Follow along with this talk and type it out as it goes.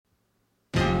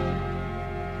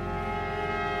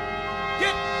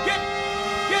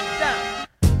down.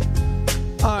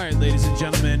 All right, ladies and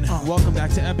gentlemen, welcome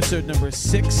back to episode number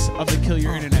 6 of the Kill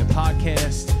Your Internet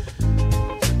podcast.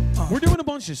 We're doing a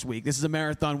bunch this week. This is a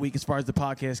marathon week as far as the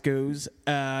podcast goes.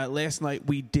 Last night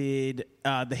we did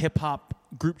the hip-hop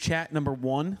group chat number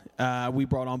 1. We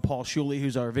brought on Paul Shuley,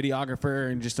 who's our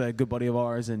videographer and just a good buddy of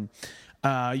ours. And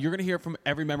you're going to hear from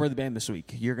every member of the band this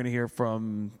week. You're going to hear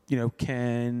from,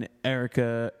 Ken,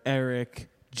 Erica, Eric,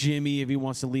 Jimmy if he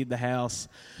wants to leave the house.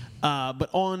 But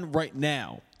on right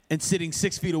now, and sitting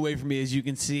 6 feet away from me, as you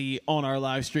can see on our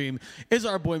live stream, is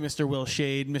our boy, Mr. Will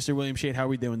Shade. Mr. William Shade, how are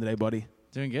we doing today, buddy?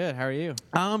 Doing good. How are you?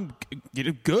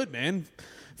 Good, man.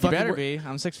 You better be.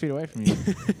 I'm 6 feet away from you.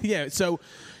 Yeah, so,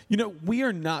 we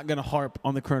are not going to harp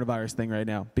on the coronavirus thing right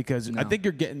now because I think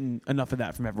you're getting enough of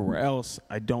that from everywhere else.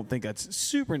 I don't think that's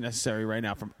super necessary right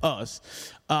now from us.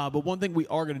 But one thing we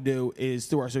are going to do is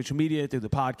through our social media, through the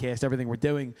podcast, everything we're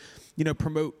doing,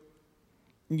 promote,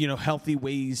 healthy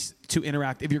ways to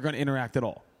interact if you're going to interact at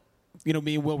all.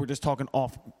 Me and Will were just talking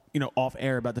off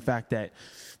air about the fact that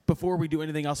before we do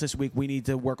anything else this week, we need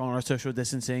to work on our social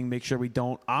distancing, make sure we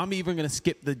don't. I'm even going to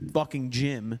skip the fucking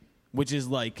gym, which is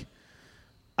like,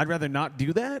 I'd rather not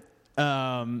do that. Hey,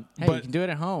 but you can do it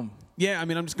at home. Yeah, I'm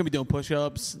just going to be doing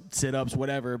push-ups, sit-ups,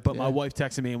 whatever. But my wife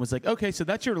texted me and was like, okay, so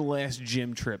that's your last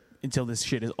gym trip until this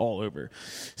shit is all over.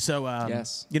 So,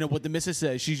 yes. What the missus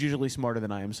says, she's usually smarter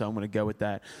than I am, so I'm going to go with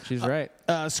that. She's right.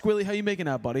 Squilly, how you making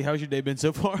out, buddy? How's your day been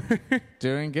so far?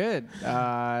 Doing good.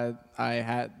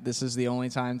 This is the only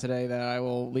time today that I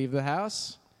will leave the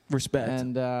house. Respect.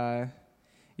 And,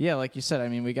 like you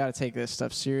said, we got to take this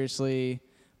stuff seriously.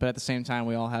 But at the same time,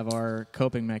 we all have our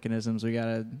coping mechanisms. We got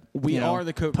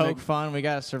to poke fun. We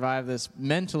got to survive this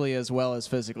mentally as well as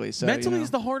physically. So mentally is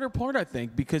the harder part, I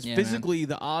think, because physically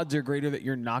the odds are greater that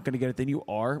you're not going to get it than you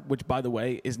are, which, by the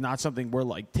way, is not something we're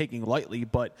taking lightly.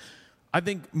 But I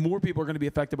think more people are going to be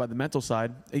affected by the mental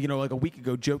side. Like a week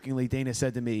ago, jokingly, Dana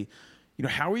said to me,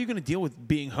 how are you going to deal with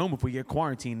being home if we get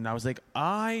quarantined? And I was like,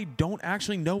 I don't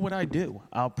actually know what I do.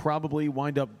 I'll probably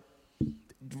wind up,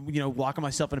 locking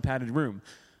myself in a padded room.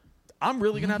 I'm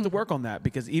really going to have to work on that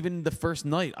because even the first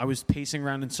night I was pacing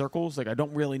around in circles. I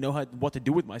don't really know what to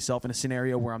do with myself in a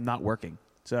scenario where I'm not working.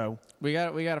 So we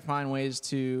got to find ways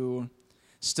to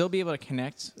still be able to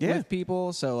connect with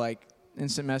people. So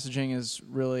instant messaging has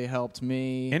really helped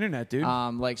me. Internet,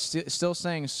 dude. Still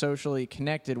staying socially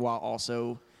connected while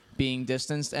also being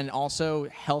distanced and also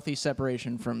healthy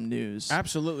separation from news.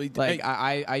 Absolutely.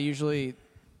 I usually...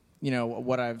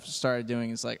 what I've started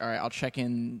doing is all right, I'll check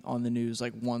in on the news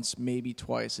once, maybe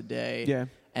twice a day. Yeah.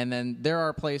 And then there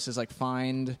are places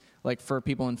Find, for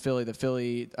people in Philly, the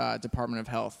Philly Department of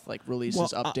Health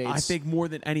releases updates. I think more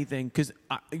than anything, because,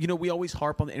 we always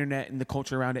harp on the internet and the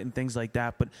culture around it and things like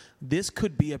that, but this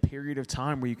could be a period of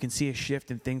time where you can see a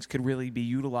shift and things could really be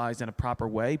utilized in a proper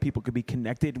way. People could be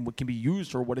connected and what can be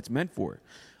used for what it's meant for.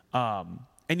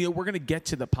 And we're going to get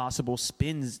to the possible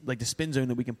spins, the spin zone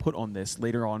that we can put on this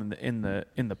later on in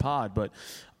the pod. But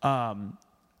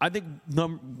I think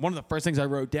one of the first things I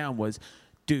wrote down was,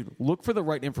 dude, look for the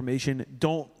right information.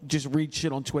 Don't just read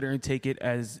shit on Twitter and take it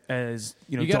as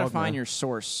you got to find your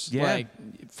source. Yeah.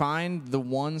 Find the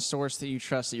one source that you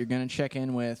trust that you're going to check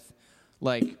in with,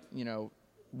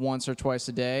 once or twice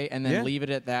a day, and then leave it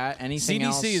at that. Anything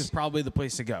else? CDC is probably the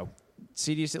place to go.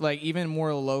 CDC, even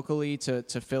more locally to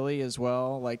Philly as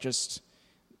well. Just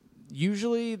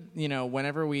usually,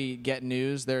 whenever we get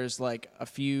news, there's a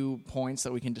few points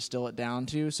that we can distill it down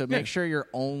to. So make sure you're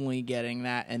only getting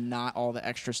that and not all the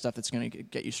extra stuff that's going to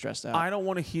get you stressed out. I don't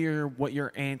want to hear what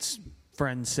your aunt's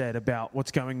friend said about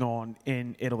what's going on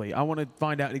in Italy. I want to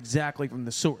find out exactly from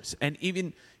the source. And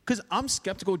even... because I'm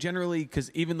skeptical generally,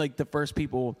 because even the first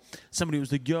people, somebody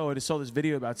was like, yo, I just saw this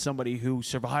video about somebody who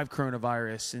survived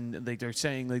coronavirus, and they're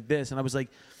saying this. And I was like,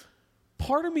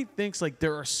 part of me thinks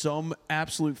there are some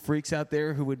absolute freaks out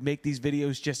there who would make these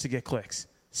videos just to get clicks,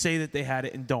 say that they had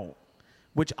it and don't,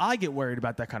 which I get worried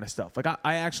about that kind of stuff.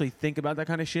 I actually think about that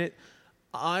kind of shit.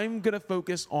 I'm going to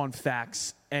focus on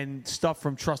facts and stuff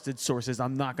from trusted sources.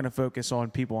 I'm not going to focus on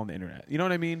people on the internet. You know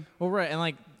what I mean? Well, right.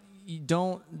 And you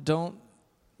don't...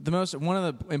 one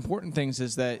of the important things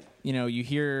is that, you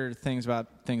hear things about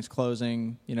things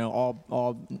closing,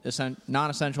 all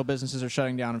non-essential businesses are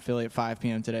shutting down in Philly at 5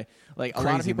 p.m. today. A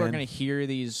lot of people are going to hear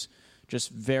these just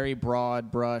very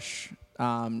broad brush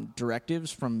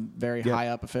directives from very high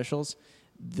up officials.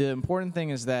 The important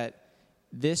thing is that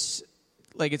this,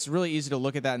 it's really easy to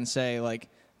look at that and say,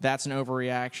 that's an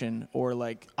overreaction, or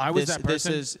I was that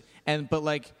person. This is,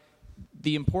 but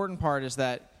the important part is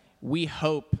that we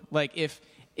hope,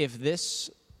 if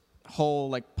this whole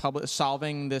like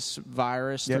solving this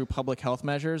virus Yep. through public health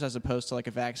measures as opposed to like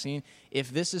a vaccine,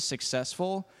 if this is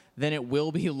successful, then it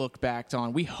will be looked back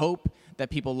on. We hope that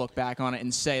people look back on it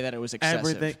and say that it was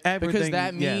excessive, because Everything,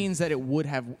 that yeah. means that it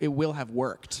will have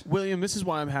worked. William, this is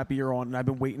why I'm happy you're on, and I've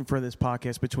been waiting for this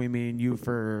podcast between me and you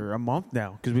for a month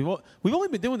now, because we've only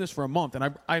been doing this for a month,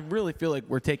 and I really feel like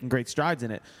we're taking great strides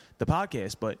in it, the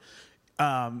podcast. But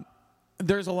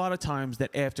there's a lot of times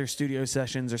that after studio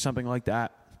sessions or something like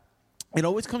that, it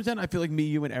always comes down, I feel like me,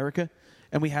 you, and Erica,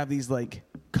 and we have these like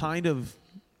kind of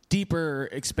deeper,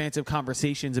 expansive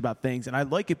conversations about things, and I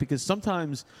like it because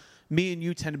sometimes me and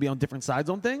you tend to be on different sides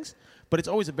on things, but it's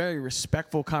always a very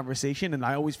respectful conversation, and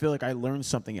I always feel like I learned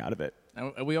something out of it.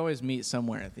 And we always meet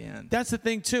somewhere at the end. That's the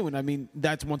thing, too, and I mean,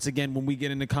 that's once again when we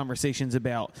get into conversations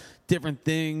about different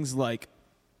things like,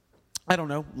 I don't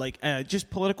know, like just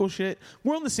political shit.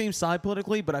 We're on the same side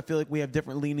politically, but I feel like we have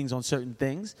different leanings on certain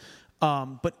things.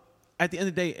 But at the end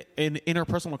of the day, in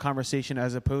interpersonal conversation,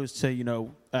 as opposed to, you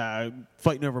know,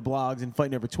 fighting over blogs and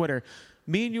fighting over Twitter,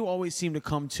 me and you always seem to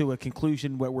come to a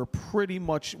conclusion where we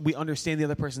understand the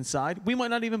other person's side. We might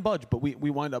not even budge, but we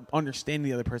wind up understanding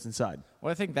the other person's side.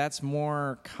 Well, I think that's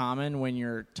more common when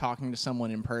you're talking to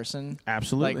someone in person.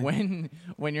 Absolutely. Like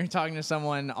when you're talking to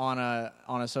someone on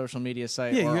a social media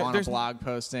site or on a blog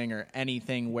posting or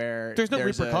anything where there's no a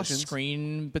repercussions.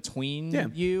 Screen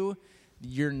between you,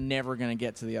 you're never going to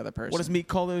get to the other person. What does Meek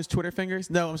call those, Twitter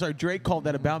fingers? No, I'm sorry. Drake called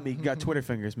that about me. He got Twitter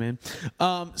fingers, man.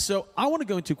 So I want to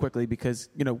go into quickly because,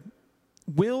 you know,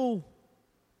 Will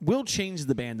change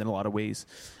the band in a lot of ways.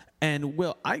 And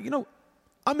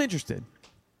I'm interested.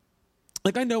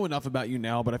 Like, I know enough about you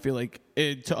now, but I feel like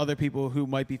to other people who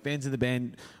might be fans of the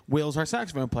band, Will's our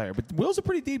saxophone player. But Will's a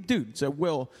pretty deep dude. So,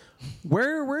 Will,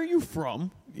 where are you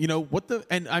from? You know,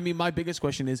 and I mean, my biggest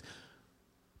question is,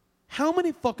 how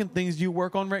many fucking things do you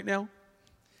work on right now?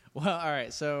 Well, all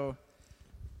right. So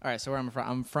where I'm from?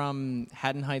 I'm from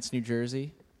Haddon Heights, New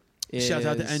Jersey. Shout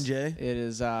out to NJ. It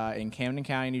is in Camden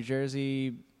County, New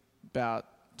Jersey, about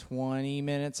 20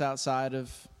 minutes outside of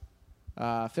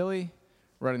Philly,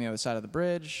 right on the other side of the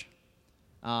bridge.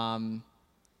 In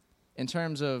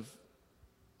terms of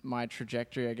my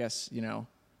trajectory, I guess, you know,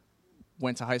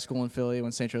 went to high school in Philly,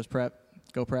 went to St. Joe's Prep.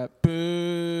 Go Prep.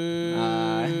 Boo!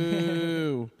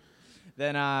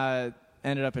 Then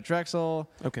ended up at Drexel.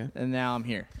 Okay. And now I'm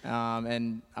here.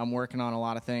 And I'm working on a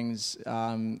lot of things.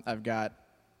 I've got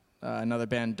another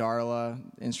band, Darla,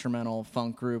 instrumental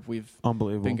funk group. We've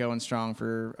been going strong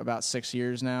for about 6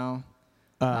 years now.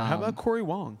 How about Corey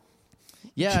Wong?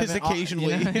 Yeah, just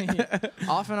occasionally.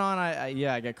 Off and on,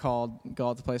 I get called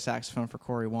to play saxophone for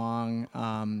Corey Wong.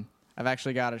 I've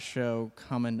actually got a show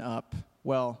coming up.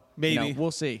 Well, maybe. You know, we'll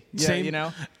see. Yeah, Same, you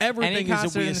know, everything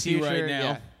is a we see right now.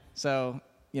 Yeah. So,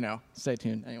 you know, stay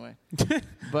tuned anyway.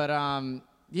 But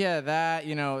that,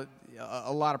 you know,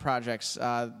 a lot of projects.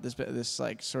 This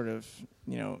like sort of,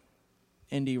 you know,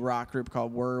 indie rock group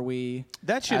called Were We.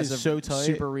 That shit is so tight.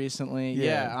 Super recently.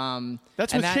 Yeah.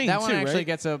 That's what Shane that one too, actually right?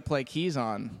 gets to play keys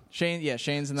on. Shane's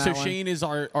in that one. So Shane is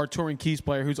our touring keys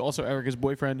player, who's also Erica's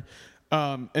boyfriend.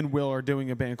 And Will are doing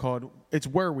a band called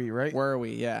Were We, right? Were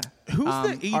We, yeah. Who's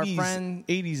the 80s, our friend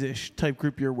 80s-ish type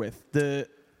group you're with?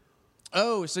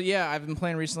 I've been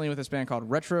playing recently with this band called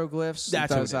Retroglyphs.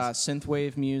 That's it does what it is.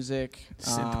 synthwave music.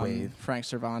 Synthwave. Frank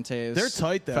Cervantes. They're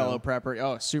tight, though. Fellow prepper.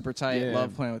 Oh, super tight. Yeah.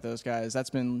 Love playing with those guys. That's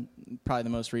been probably the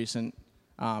most recent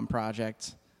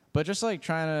project. But just like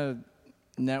trying to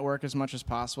network as much as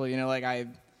possible. You know, like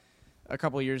a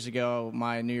couple of years ago,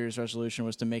 my New Year's resolution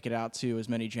was to make it out to as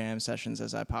many jam sessions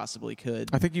as I possibly could.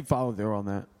 I think you followed through on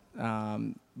that.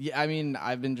 I mean,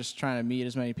 I've been just trying to meet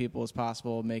as many people as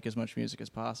possible, make as much music as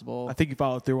possible. I think you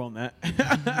followed through on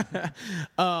that.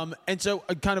 And so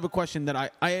kind of a question that I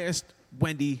asked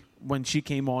Wendy when she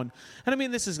came on, and I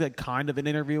mean, this is like kind of an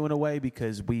interview in a way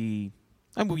because we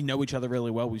know each other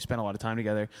really well. We spent a lot of time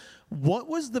together. What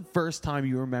was the first time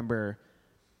you remember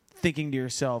thinking to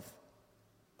yourself,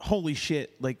 holy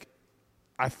shit, like,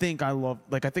 I think I'm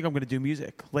going to do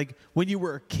music. Like, when you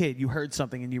were a kid, you heard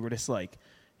something and you were just like,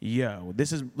 yo,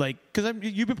 this is like, because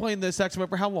you've been playing the saxophone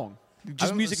for how long?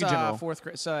 Just music in general. Fourth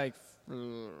grade, so like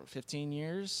 15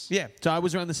 years. Yeah, so I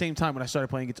was around the same time when I started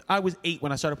playing guitar. I was 8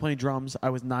 when I started playing drums.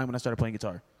 I was 9 when I started playing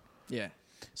guitar. Yeah.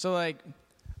 So, like,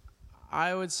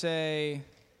 I would say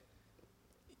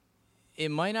it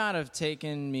might not have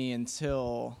taken me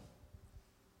until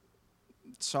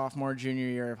sophomore, junior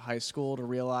year of high school to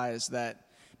realize that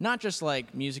not just,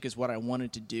 like, music is what I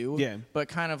wanted to do, but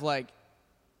kind of, like,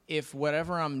 if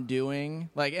whatever I'm doing,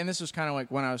 like, and this was kind of like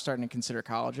when I was starting to consider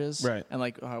colleges, right? And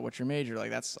like, what's your major? Like,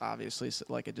 that's obviously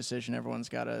like a decision everyone's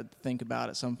got to think about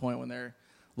at some point when they're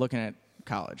looking at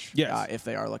college. Yes. If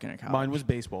they are looking at college. Mine was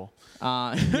baseball.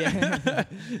 Yeah.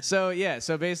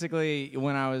 So basically,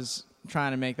 when I was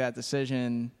trying to make that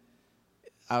decision,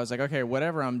 I was like, okay,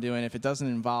 whatever I'm doing, if it doesn't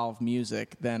involve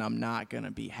music, then I'm not going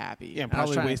to be happy. Yeah, I'm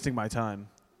probably wasting my time.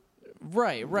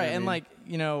 Right. You know what I And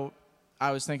mean?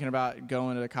 I was thinking about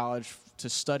going to college to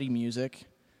study music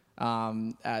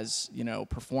as,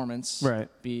 performance. Right.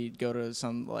 Go to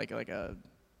some like a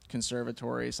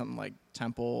conservatory, something like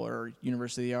Temple or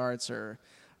University of the Arts, or,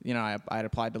 I had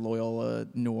applied to Loyola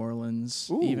New Orleans.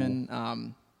 Ooh. Even.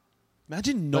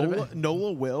 Imagine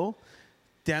Nola Will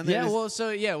down there.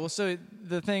 Yeah, so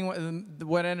the thing,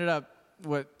 what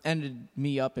ended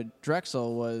me up at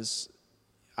Drexel was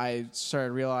I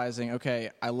started realizing, okay,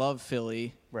 I love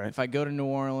Philly. Right. If I go to New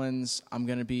Orleans, I'm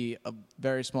going to be a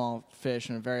very small fish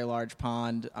in a very large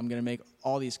pond. I'm going to make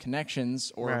all these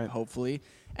connections, or hopefully,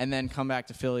 and then come back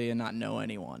to Philly and not know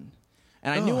anyone.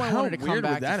 And I knew I wanted to come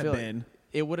back to Philly.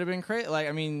 It would have been crazy.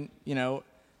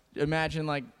 Imagine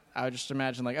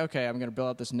okay, I'm going to build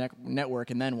up this network,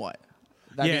 and then what?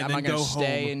 I'm not going to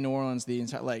stay in New Orleans the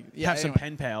entire have some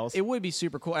pen pals. It would be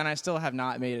super cool, and I still have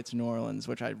not made it to New Orleans,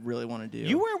 which I really want to do.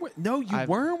 You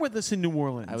weren't with us in New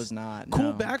Orleans. I was not.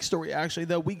 Cool backstory, actually.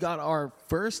 Though we got our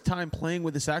first time playing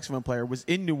with a saxophone player was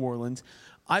in New Orleans.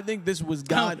 I think this was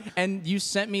God. And you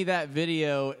sent me that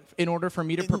video in order for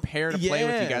me to prepare to play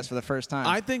with you guys for the first time.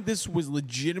 I think this was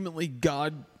legitimately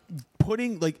God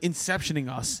inceptioning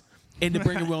us into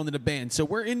bringing Will into the band. So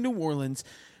we're in New Orleans.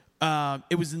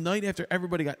 It was the night after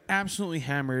everybody got absolutely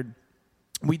hammered.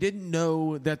 We didn't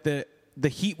know that the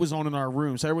heat was on in our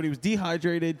room, so everybody was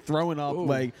dehydrated, throwing up.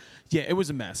 Ooh. It was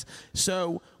a mess.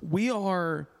 So we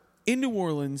are in New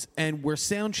Orleans, and we're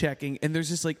sound checking, and there's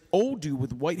this old dude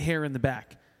with white hair in the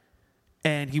back.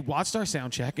 And he watched our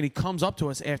sound check, and he comes up to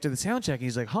us after the sound check, and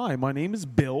he's like, "Hi, my name is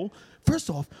Bill.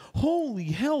 First off, holy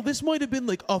hell, this might have been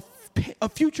a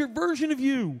future version of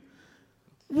you.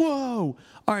 Whoa."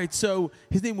 All right, so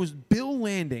his name was Bill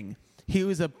Landing. He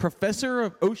was a professor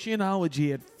of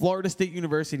oceanology at Florida State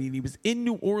University, and he was in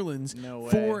New Orleans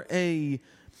for a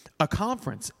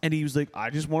conference. And he was like,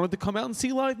 "I just wanted to come out and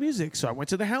see live music, so I went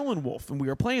to the Howlin' Wolf, and we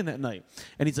were playing that night."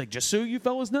 And he's like, "Just so you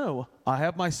fellas know, I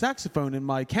have my saxophone and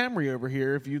my Camry over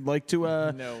here if you'd like to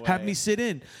have me sit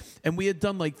in." And we had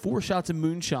done 4 shots of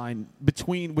moonshine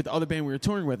with the other band we were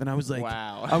touring with, and I was like,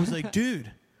 "Wow." I was like,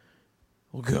 "Dude,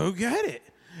 well, go get it."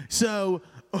 So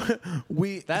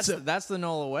that's the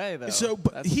Nola way, though. So,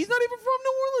 but he's not even from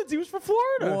New Orleans. He was from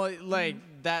Florida. Well,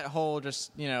 that whole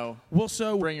just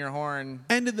bring your horn.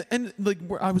 And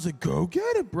I was like, "Go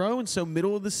get it, bro." And so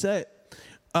middle of the set,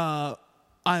 I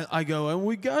go, "And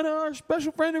we got our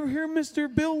special friend over here,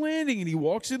 Mr. Bill Landing," and he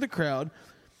walks through the crowd.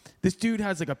 This dude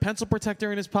has a pencil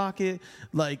protector in his pocket.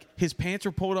 His pants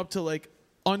are pulled up to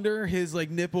under his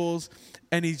nipples,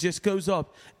 and he just goes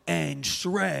up and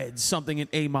shreds something in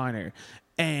A minor.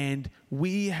 And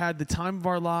we had the time of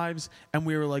our lives, and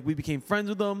we became friends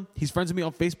with him. He's friends with me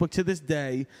on Facebook to this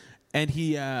day, and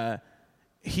he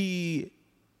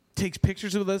takes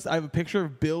pictures with us. I have a picture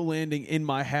of Bill Landing in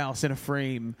my house in a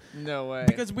frame. No way.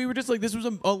 Because we were just this was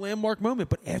a landmark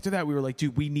moment. But after that, we were like,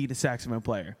 "Dude, we need a saxophone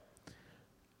player."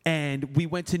 And we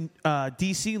went to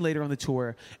D.C. later on the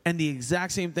tour, and the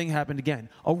exact same thing happened again.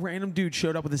 A random dude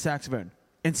showed up with a saxophone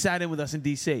and sat in with us in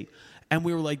D.C. And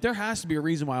we were like, there has to be a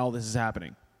reason why all this is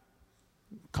happening.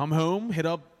 Come home, hit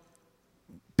up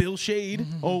Bill Shade,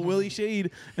 old Willie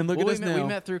Shade, and look at us now. We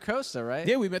met through Costa, right?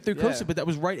 Yeah, we met through Costa, but that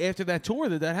was right after that tour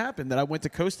that happened, that I went to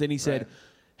Costa, and he said,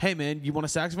 "Hey, man, you want a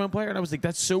saxophone player?" And I was like,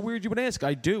 "That's so weird you would ask."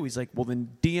 "I do." He's like, "Well, then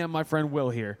DM my friend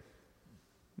Will here."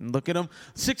 And look at him,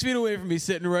 6 feet away from me,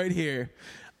 sitting right here.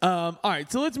 All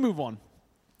right, so let's move on.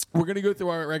 We're going to go through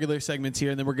our regular segments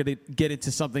here, and then we're going to get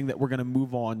into something that we're going to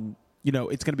move on.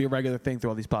 It's going to be a regular thing through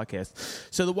all these podcasts.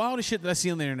 So the wildest shit that I see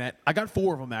on the internet, I got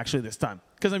 4 of them actually this time.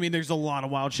 Because, there's a lot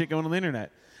of wild shit going on the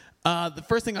internet. The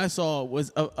first thing I saw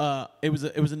was it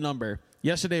was a number.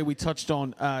 Yesterday we touched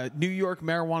on New York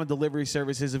marijuana delivery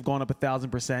services have gone up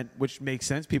 1,000%, which makes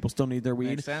sense. People still need their weed.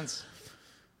 Makes sense.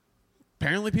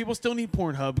 Apparently, people still need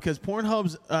Pornhub because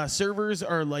Pornhub's servers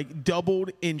are doubled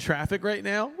in traffic right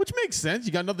now, which makes sense.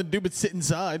 You got nothing to do but sit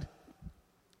inside.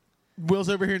 Will's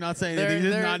over here not saying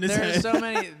anything. He's nodding his head.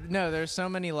 There's so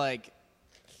many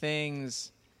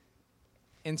things.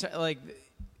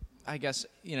 I guess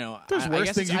There's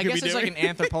worse things you could be it's doing. an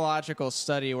anthropological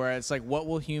study where it's what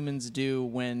will humans do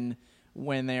when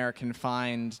they are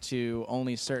confined to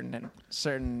only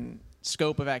certain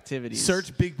scope of activities.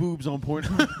 Search big boobs on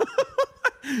Pornhub.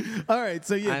 All right,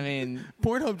 so yeah. I mean,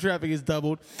 Pornhub traffic is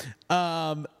doubled.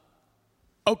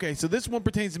 Okay, so this one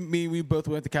pertains to me. We both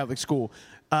went to Catholic school.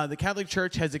 The Catholic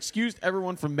Church has excused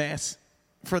everyone from Mass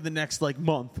for the next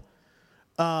month.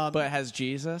 But has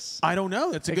Jesus? I don't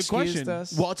know. That's a good question.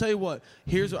 Us? Well, I'll tell you what.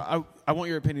 Here's I want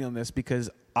your opinion on this because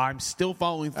I'm still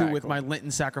following through with my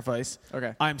Lenten sacrifice.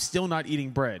 Okay. I'm still not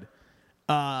eating bread.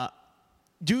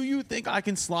 Do you think I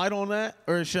can slide on that,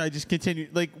 or should I just continue?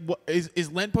 Like, what,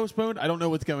 is Lent postponed? I don't know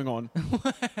what's going on.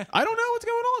 I don't know what's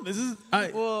going on. This is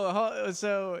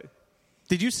so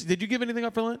did you give anything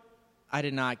up for Lent? I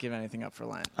did not give anything up for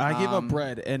Lent. I gave up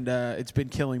bread, and it's been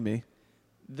killing me.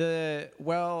 The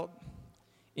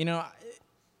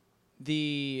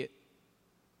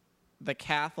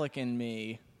Catholic in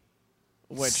me,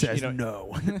 which says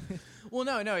no. Well,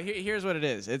 no. Here's what it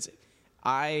is. It's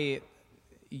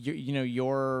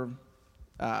your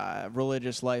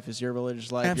religious life is your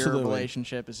religious life. Absolutely. Your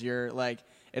relationship is your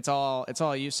it's all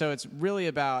you. So it's really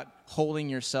about holding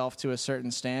yourself to a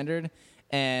certain standard,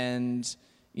 and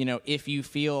if you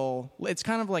feel, it's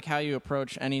kind of like how you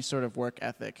approach any sort of work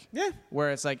ethic. Yeah.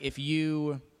 Where it's like, if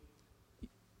you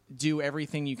do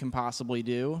everything you can possibly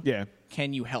do,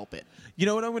 can you help it? You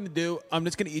know what I'm going to do? I'm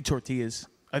just going to eat tortillas.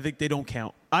 I think they don't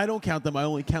count. I don't count them. I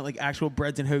only count actual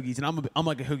breads and hoagies, and I'm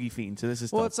like a hoagie fiend. So this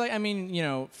is well, tough. it's like,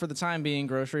 for the time being,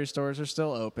 grocery stores are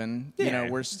still open. Yeah.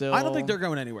 We're still. I don't think they're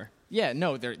going anywhere. Yeah,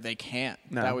 no, they can't.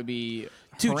 No. That would be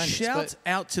dude. horrendous. Shouts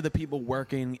out to the people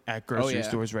working at grocery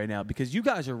stores right now because you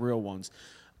guys are real ones.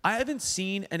 I haven't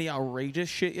seen any outrageous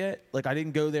shit yet. Like I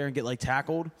didn't go there and get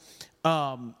tackled.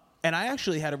 And I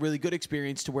actually had a really good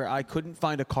experience to where I couldn't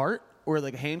find a cart or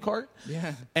a hand cart.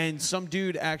 Yeah. And some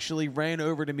dude actually ran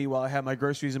over to me while I had my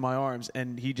groceries in my arms,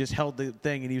 and he just held the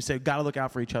thing and he said, "Gotta look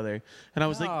out for each other." And I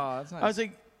was that's nice. I was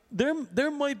like,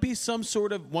 there might be some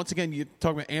sort of, once again, you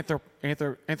talk about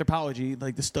anthropology,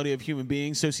 like the study of human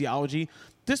beings, sociology.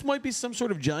 This might be some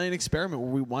sort of giant experiment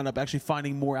where we wind up actually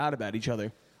finding more out about each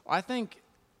other. I think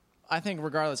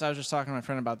regardless, I was just talking to my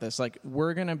friend about this.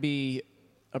 We're gonna be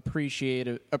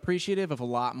appreciative of a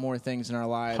lot more things in our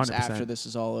lives 100%. after this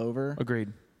is all over.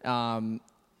 Agreed.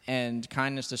 And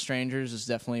kindness to strangers is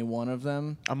definitely one of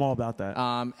them. I'm all about that.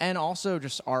 And also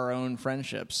just our own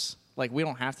friendships. We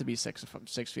don't have to be 6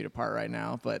 feet apart right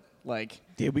now, but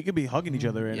yeah, we could be hugging each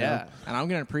other right now. Yeah, and I'm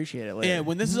gonna appreciate it later. Yeah,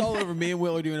 when this is all over, me and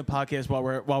Will are doing a podcast while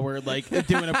we're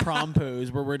doing a prom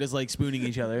pose where we're just spooning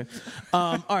each other.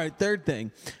 All right, third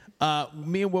thing.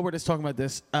 Me and Will were just talking about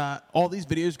this. All these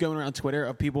videos going around Twitter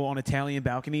of people on Italian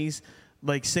balconies,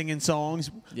 singing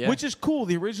songs, which is cool.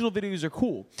 The original videos are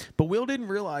cool. But Will didn't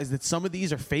realize that some of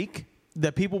these are fake,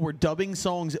 that people were dubbing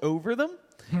songs over them.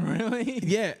 Really?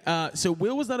 Yeah. So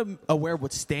Will was not aware of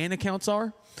what Stan accounts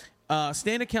are.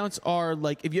 Stan accounts are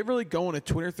if you ever go on a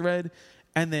Twitter thread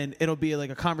and then it'll be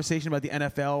a conversation about the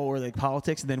NFL or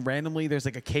politics, and then randomly there's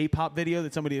a K-pop video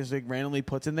that somebody just randomly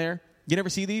puts in there. You never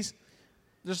see these?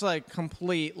 Just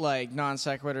complete non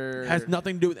sequitur. Has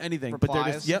nothing to do with anything. But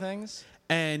they're just things.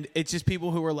 And it's just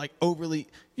people who are overly,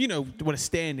 what a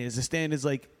stand is. A stand is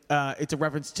it's a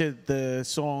reference to the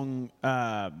song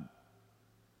by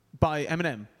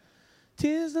Eminem.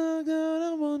 Tears not gone,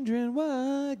 I'm wondering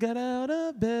why I got out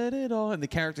of bed at all. And the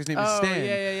character's name is Stan.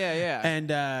 Yeah.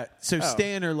 And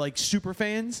Stan are super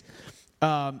fans.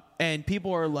 And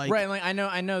people are right. I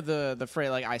know the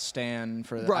phrase I stand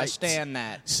for. Right. I stand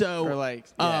that. So or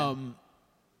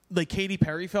Katy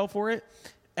Perry fell for it,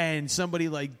 and somebody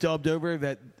dubbed over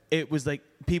that it was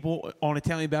people on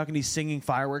Italian balconies singing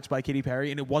Fireworks by Katy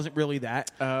Perry, and it wasn't really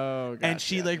that. Oh, gotcha. And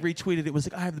she retweeted it, was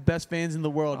I have the best fans in the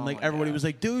world, and everybody was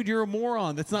dude, you're a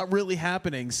moron. That's not really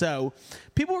happening. So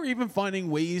people are even finding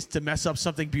ways to mess up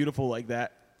something beautiful like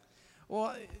that.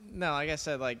 Well, no, like I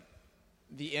said,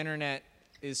 the internet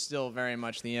is still very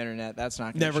much the internet. That's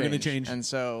not never going to change. And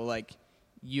so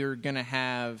you're going to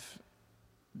have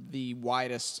the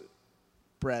widest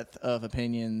breadth of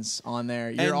opinions on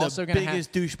there. You're also going to have the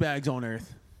biggest douchebags on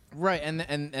earth. Right,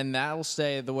 and that will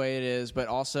stay the way it is, but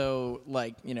also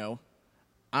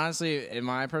honestly, in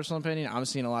my personal opinion, I'm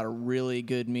seeing a lot of really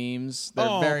good memes.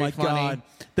 They're very funny. God.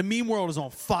 The meme world is on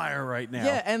fire right now.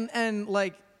 Yeah, and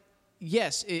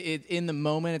yes, in the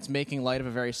moment it's making light of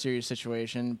a very serious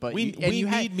situation, but we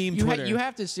need meme Twitter. You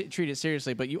have to treat it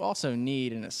seriously, but you also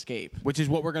need an escape, which is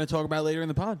what we're going to talk about later in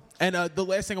the pod. And the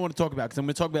last thing I want to talk about, because I'm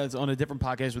going to talk about it on a different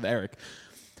podcast with Eric.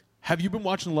 Have you been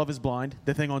watching Love is Blind,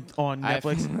 the thing on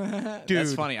Netflix? Dude,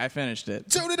 that's funny. I finished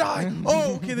it. So did I.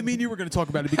 Oh, okay. Then me and you were going to talk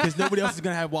about it because nobody else is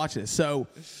going to have watched this. So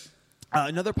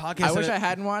another podcast. I wish I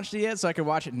hadn't watched it yet, so I could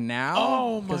watch it now.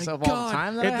 Oh my of god! All the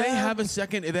time that if they have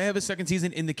a second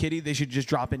season in the kitty, they should just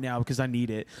drop it now because I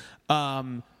need it.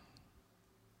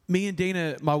 me and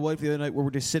Dana, my wife, the other night, we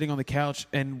were just sitting on the couch,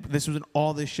 and this was when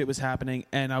all this shit was happening,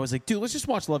 and I was like, dude, let's just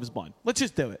watch Love is Blind. Let's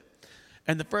just do it.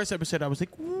 And the first episode, I was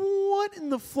like, what in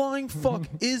the flying fuck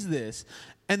is this?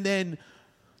 And then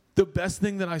the best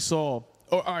thing that I saw,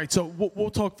 all right, so we'll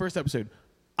talk first episode.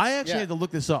 I actually had to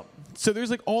look this up. So there's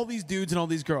like all these dudes and all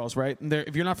these girls, right? And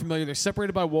if you're not familiar, they're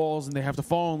separated by walls, and they have to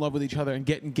fall in love with each other and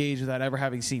get engaged without ever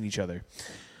having seen each other.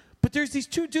 But there's these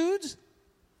two dudes,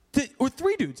 or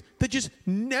three dudes, that just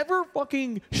never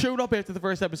fucking showed up after the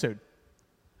first episode.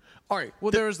 All right.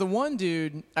 Well, there was the one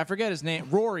dude, I forget his name.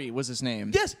 Rory was his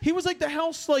name. Yes, he was like the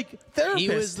house therapist. He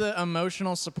was the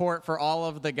emotional support for all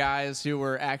of the guys who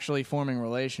were actually forming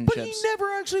relationships. But he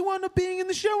never actually wound up being in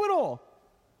the show at all.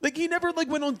 Like he never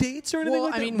went on dates or anything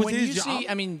like that. Well,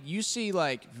 I mean, you see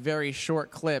like very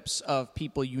short clips of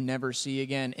people you never see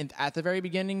again at the very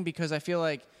beginning, because I feel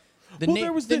like the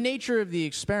nature of the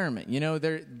experiment. You know,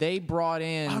 they brought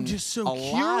in. I'm just so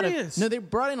curious. They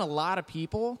brought in a lot of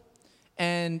people,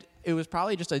 and it was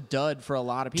probably just a dud for a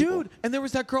lot of people. Dude, and there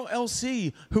was that girl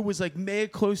LC who was like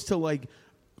mad close to like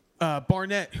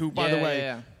Barnett, who by the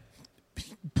way,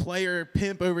 player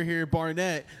pimp over here,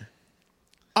 Barnett.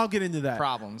 I'll get into that.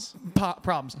 Problems.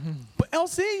 Problems. But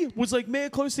LC was like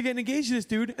mad close to getting engaged to this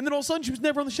dude, and then all of a sudden she was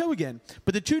never on the show again.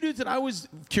 But the two dudes that I was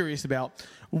curious about,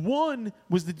 one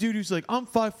was the dude who's like, I'm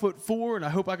 5'4", and I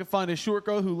hope I can find a short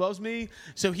girl who loves me.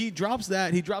 So he drops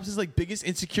that. He drops his like biggest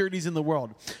insecurities in the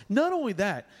world. Not only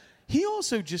that, he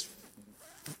also just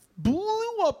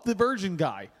blew up the virgin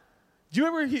guy. Do you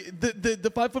remember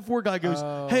the 5'4" guy goes,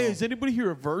 hey, is anybody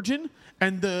here a virgin?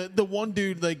 And the one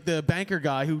dude, like the banker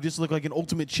guy who just looked like an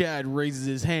ultimate Chad, raises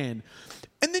his hand.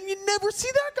 And then you never see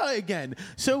that guy again.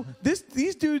 So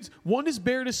these dudes, one has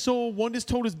bared his soul, one has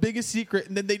told his biggest secret,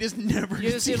 and then they just never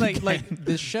see it again. Like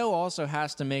the show also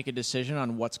has to make a decision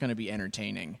on what's going to be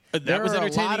entertaining. That was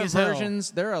entertaining as hell.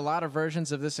 There are a lot of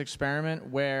versions of this experiment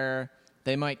where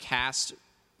they might cast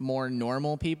more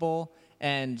normal people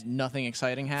and nothing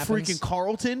exciting happens. Freaking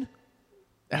Carlton.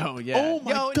 Oh yeah. Oh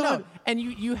my God. No. And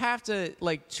you have to,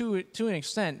 like, to an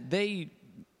extent, they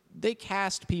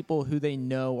cast people who they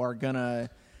know are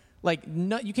gonna, like,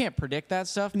 you can't predict that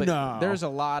stuff, but there's a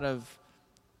lot of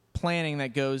planning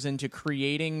that goes into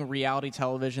creating reality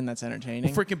television that's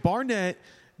entertaining. Well, freaking Barnett,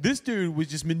 this dude was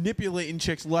just manipulating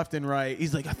chicks left and right.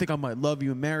 He's like, I think I might love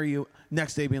you and marry you.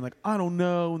 Next day being like, I don't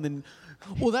know. And then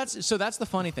well, that's the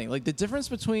funny thing. Like, the difference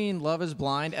between Love is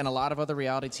Blind and a lot of other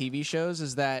reality TV shows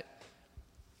is that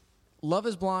Love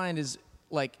is Blind is,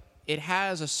 like, it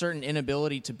has a certain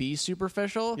inability to be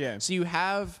superficial. Yeah. So you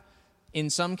have,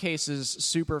 in some cases,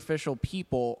 superficial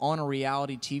people on a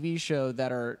reality TV show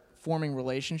that are forming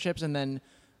relationships and then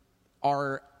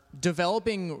are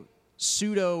developing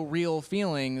pseudo-real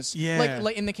feelings. Yeah.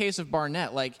 Like in the case of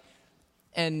Barnett, like,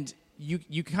 and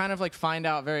you kind of, like, find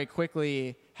out very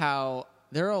quickly how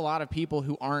there are a lot of people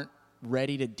who aren't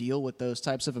ready to deal with those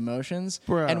types of emotions.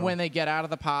 Bro. And when they get out of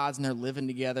the pods and they're living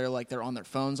together, like, they're on their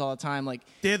phones all the time. Like,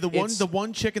 yeah, the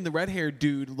one chick and the red haired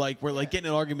dude, like, were like getting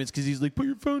in arguments because he's like, put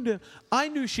your phone down. I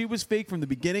knew she was fake from the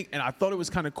beginning, and I thought it was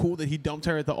kind of cool that he dumped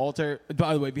her at the altar.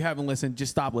 By the way, if you haven't listened,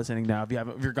 just stop listening now. If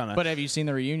you're gonna. But have you seen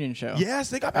the reunion show? Yes,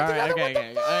 they got back together. Okay,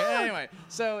 what the fuck? Anyway,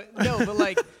 so no, but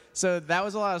like, so that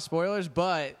was a lot of spoilers.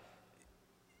 But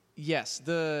yes,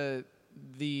 the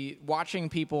watching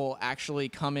people actually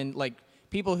come in, like,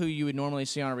 people who you would normally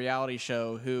see on a reality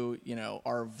show who, you know,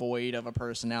 are void of a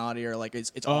personality, or like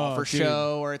it's all for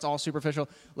show, or it's all superficial.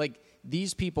 Like,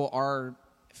 these people are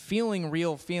feeling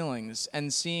real feelings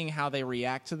and seeing how they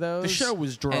react to those. The show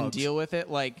was drugs. And deal with it.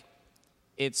 Like,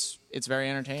 it's very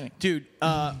entertaining. Dude,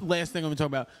 last thing I'm going to talk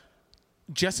about.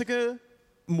 Jessica,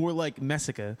 more like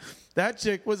Messica. That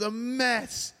chick was a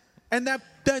mess. And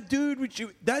that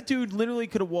dude literally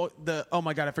could have walked oh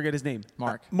my God, I forget his name.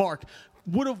 Mark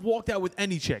would have walked out with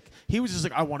any chick. He was just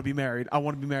like, I want to be married. I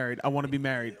want to be married. I want to be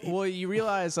married. Well, you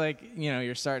realize, like, you know,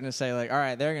 you're starting to say, like, all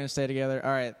right, they're going to stay together.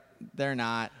 All right, they're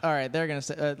not. All right, they're going to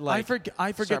stay. Like,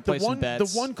 I forget the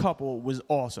one couple was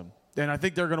awesome, and I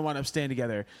think they're going to wind up staying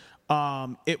together.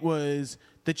 It was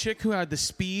the chick who had the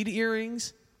speed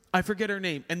earrings. I forget her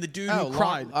name. And the dude who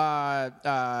cried.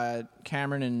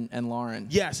 Cameron and Lauren.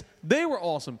 Yes, they were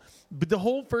awesome. But the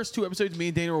whole first two episodes, me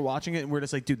and Dana were watching it, and we're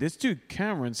just like, dude, this dude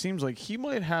Cameron seems like he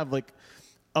might have, like,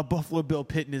 a Buffalo Bill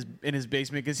pit in his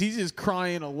basement, because he's just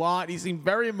crying a lot. He seemed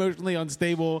very emotionally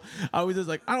unstable. I was just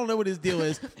like, I don't know what his deal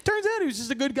is. Turns out he was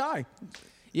just a good guy.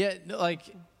 Yeah,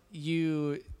 like,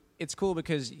 it's cool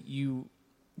because you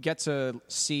get to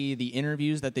see the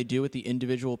interviews that they do with the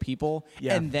individual people,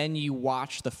 and then you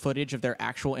watch the footage of their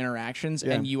actual interactions,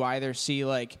 and you either see,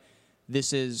 like,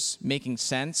 this is making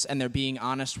sense and they're being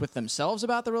honest with themselves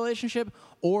about the relationship,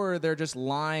 or they're just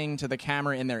lying to the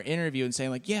camera in their interview and saying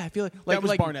like, yeah, I feel like That was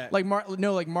like Barnett.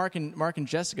 like Mark and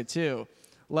Jessica too,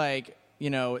 like. You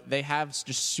know, they have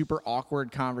just super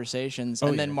awkward conversations,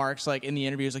 and then Mark's like in the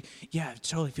interview is like, "Yeah, I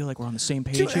totally feel like we're on the same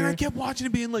page Dude, here." and I kept watching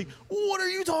it being like, what are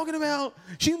you talking about?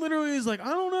 She literally is like, I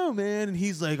don't know, man. And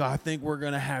he's like, I think we're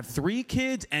going to have 3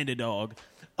 kids and a dog.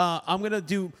 I'm going to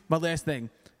do my last thing.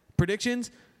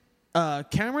 Predictions.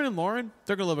 Cameron and Lauren,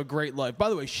 they're going to live a great life. By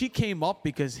the way, she came up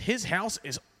because his house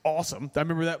is awesome. I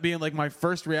remember that being like my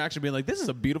first reaction, being like, this is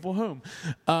a beautiful home.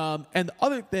 And the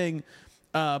other thing,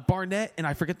 Barnett, and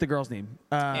I forget the girl's name.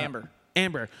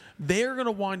 Amber. They're going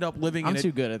to wind up living I'm in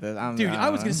too good at this. Dude, I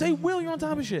was going to say, Will, you're on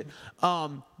top of shit.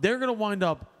 They're going to wind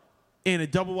up in a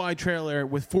double-wide trailer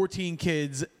with 14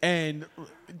 kids and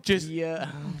just... Yeah.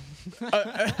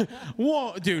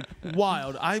 Whoa, dude,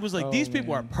 wild. I was like, these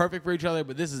people are perfect for each other,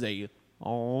 but this is a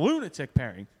lunatic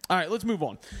pairing. All right, let's move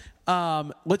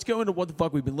on. Let's go into what the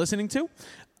fuck we've been listening to.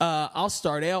 I'll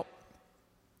start out.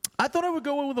 I thought I would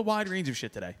go in with a wide range of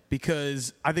shit today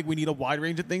because I think we need a wide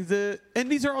range of things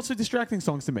and these are also distracting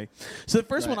songs to me. So the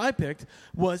first one I picked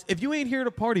was If You Ain't Here to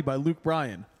Party by Luke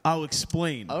Bryan. I'll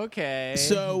explain. Okay.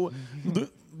 So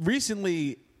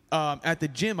recently at the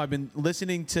gym, I've been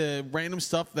listening to random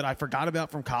stuff that I forgot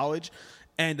about from college.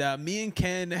 And me and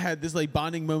Ken had this like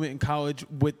bonding moment in college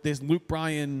with this Luke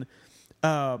Bryan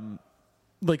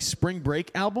like Spring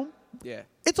Break album. Yeah.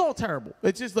 It's all terrible.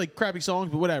 It's just like crappy songs,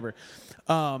 but whatever.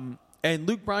 And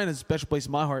Luke Bryan has a special place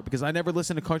in my heart because I never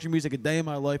listened to country music a day in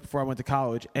my life before I went to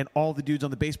college, and all the dudes on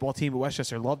the baseball team at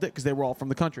Westchester loved it because they were all from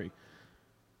the country.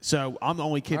 So I'm the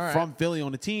only kid from Philly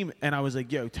on the team, and I was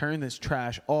like, yo, turn this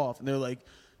trash off. And they're like,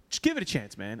 just give it a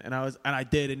chance, man. And I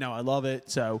did, and now I love it.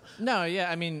 So no,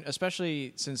 yeah, I mean,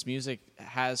 especially since music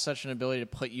has such an ability to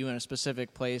put you in a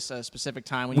specific place, a specific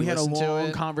time when you listen to it. We had a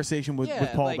long conversation with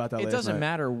Paul about that last night. It doesn't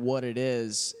matter what it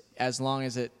is as long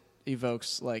as it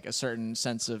evokes like a certain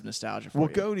sense of nostalgia for you.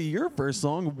 We'll go to your first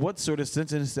song. What sort of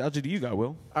sense of nostalgia do you got,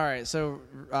 Will? All right, so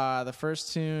the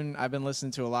first tune I've been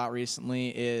listening to a lot recently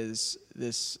is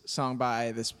this song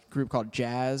by this group called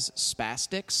Jazz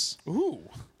Spastics. Ooh.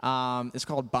 It's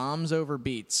called Bombs Over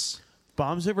Beats.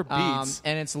 Bombs Over Beats.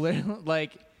 And it's literally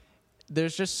like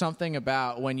there's just something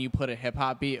about when you put a hip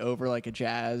hop beat over like a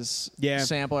jazz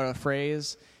sample or a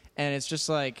phrase, and it's just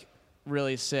like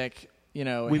really sick. You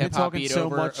know, hip hop beat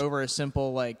over a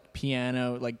simple like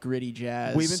piano, like gritty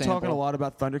jazz. We've been sample. talking a lot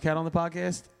about Thundercat on the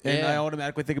podcast, and I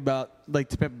automatically think about like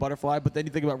To Pimp a Butterfly, but then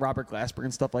you think about Robert Glasper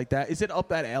and stuff like that. Is it up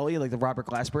that alley, like the Robert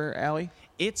Glasper alley?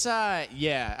 It's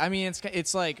yeah. I mean,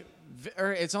 it's like,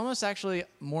 or it's almost actually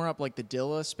more up like the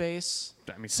Dilla space.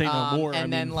 I mean, say no more.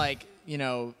 And then like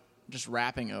just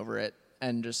rapping over it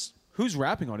and just. Who's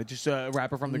rapping on it? Just a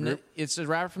rapper from the group? It's a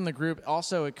rapper from the group.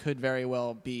 Also, it could very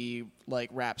well be like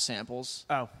rap samples.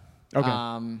 Oh,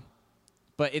 okay.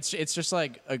 But it's just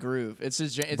like a groove. It's a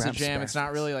jam. It's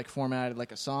not really like formatted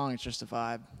like a song. It's just a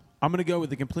vibe. I'm gonna go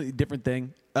with a completely different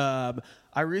thing.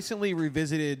 I recently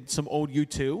revisited some old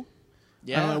U2.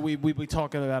 Yeah, we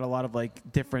talking about a lot of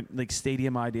like different like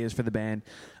stadium ideas for the band.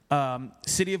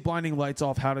 City of Blinding Lights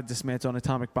off How to Dismantle an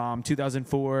Atomic Bomb,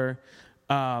 2004.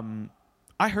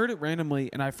 I heard it randomly,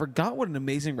 and I forgot what an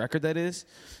amazing record that is.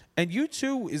 And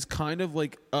U2 is kind of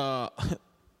like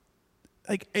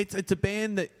like it's a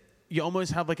band that you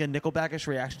almost have like a Nickelback-ish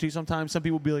reaction to sometimes. Some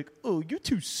people be like, oh,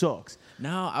 U2 sucks.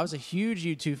 No, I was a huge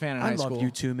U2 fan in high school. I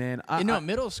love U2, man.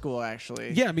 Middle school,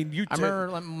 actually. Yeah, I mean, U2. I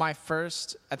remember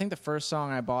I think the first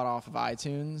song I bought off of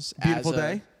iTunes. Beautiful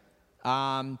Day?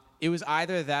 It was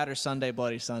either that or Sunday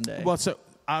Bloody Sunday. Well, so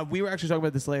we were actually talking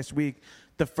about this last week.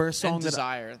 The first song and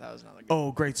Desire, that was another good one.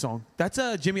 Oh, great song. That's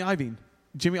Jimmy Iovine.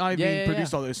 Jimmy Iovine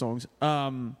produced all those songs.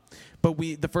 But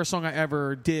the first song I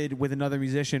ever did with another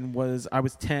musician was I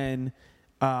was 10.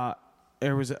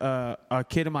 There was a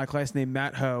kid in my class named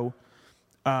Matt Ho,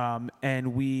 and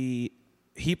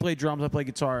he played drums, I played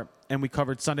guitar, and we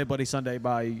covered Sunday Bloody Sunday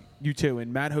by U2.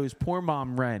 And Matt Ho's poor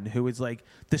mom, Ren, who is like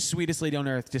the sweetest lady on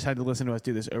earth, just had to listen to us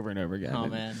do this over and over again. Oh,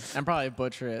 man. I'm probably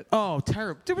butcher it. Oh,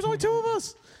 terrible. There was only 2 of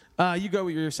us. You go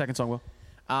with your second song, Will.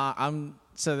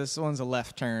 So this one's a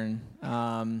left turn.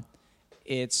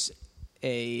 It's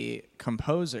a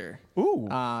composer. Ooh.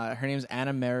 Her name's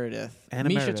Anna Meredith. Misha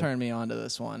Meredith turned me on to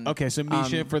this one. Okay, so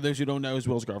Misha, for those who don't know, is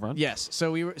Will's girlfriend. Yes.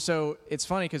 So it's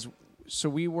funny because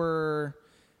we were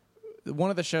one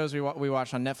of the shows we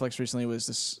watched on Netflix recently was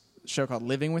this show called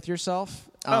Living with Yourself.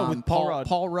 With Paul Rudd.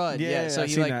 Paul Rudd. Yeah. So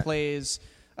he like that. plays.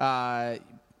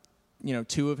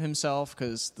 2 of himself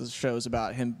because the show's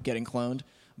about him getting cloned.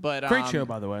 But great show,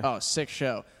 by the way. Oh, sick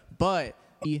show. But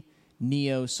he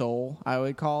neo soul, I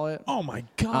would call it. Oh my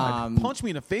God! Punch me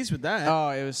in the face with that.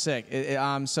 Oh, it was sick.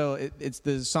 It's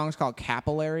the song's called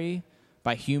Capillary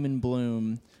by Human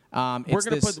Bloom. We're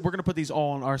gonna put these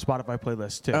all on our Spotify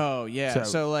playlist too. Oh yeah.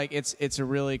 So like it's a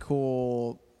really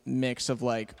cool mix of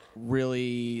like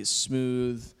really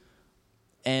smooth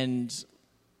and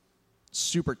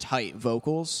super tight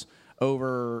vocals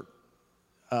over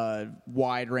a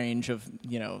wide range of,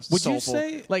 Would soulful, you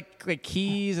say like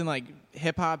keys and like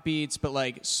hip hop beats, but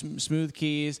like smooth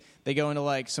keys. They go into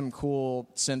like some cool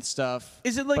synth stuff.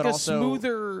 Is it like but a also,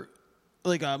 smoother,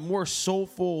 like a more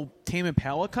soulful Tame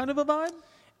Impala kind of a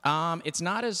vibe? It's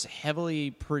not as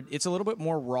heavily. It's a little bit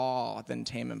more raw than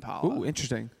Tame Impala. Ooh,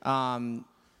 interesting.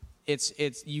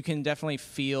 It's you can definitely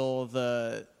feel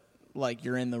the like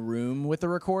you're in the room with the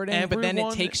recording, but then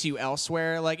it takes you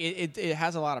elsewhere. Like it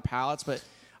has a lot of palettes, but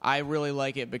I really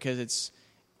like it because it's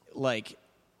like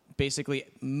basically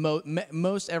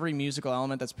most every musical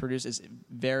element that's produced is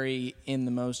very in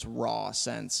the most raw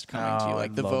sense coming to you,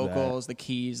 like the vocals, the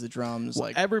keys, the drums. Well,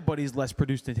 like everybody's less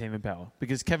produced than Tame Impala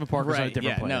because Kevin Parker's on a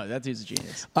different planet. No, that dude's a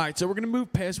genius. All right, so we're gonna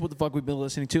move past what the fuck we've been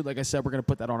listening to. Like I said, we're gonna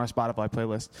put that on our Spotify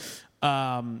playlist.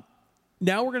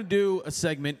 Now we're gonna do a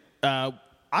segment. I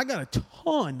got a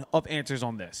ton of answers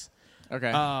on this.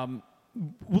 Okay.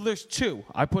 Well, there's two.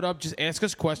 I put up just ask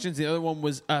us questions. The other one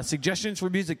was suggestions for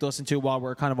music to listen to while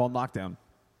we're kind of on lockdown.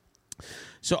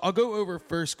 So I'll go over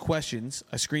first questions.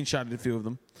 I screenshotted a few of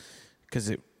them because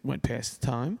it went past the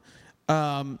time.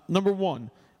 Number one,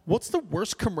 what's the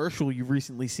worst commercial you've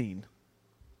recently seen?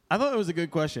 I thought it was a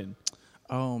good question.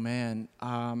 Oh man.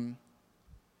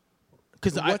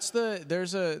 Because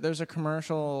there's a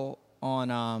commercial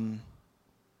on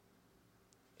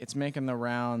it's making the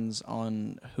rounds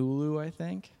on Hulu, I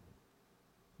think.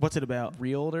 What's it about?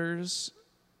 Realtors.com.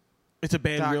 It's a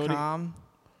bad realty.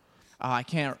 I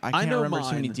can't remember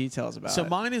too many details about it. So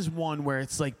mine is one where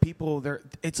it's like people,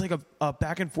 it's like a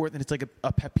back and forth, and it's like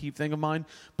a pet peeve thing of mine.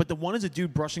 But the one is a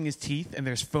dude brushing his teeth, and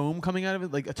there's foam coming out of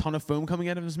it, like a ton of foam coming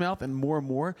out of his mouth, and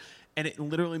more. And it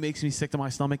literally makes me sick to my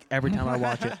stomach every time I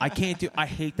watch it. I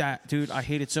hate that, dude. I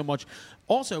hate it so much.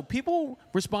 Also, people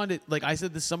responded, like I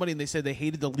said this to somebody, and they said they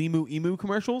hated the Limu Emu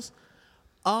commercials.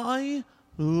 I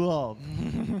love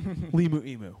Limu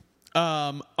Emu.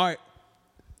 All right.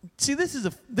 See, this is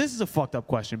a fucked up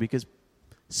question because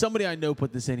somebody I know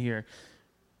put this in here.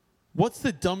 What's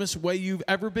the dumbest way you've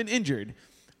ever been injured?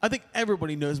 I think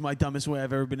everybody knows my dumbest way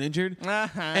I've ever been injured.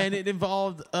 And it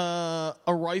involved a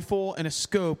rifle and a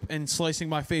scope and slicing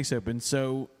my face open.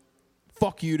 So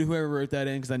fuck you to whoever wrote that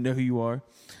in because I know who you are.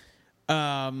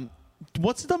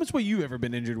 What's the dumbest way you've ever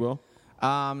been injured, Will?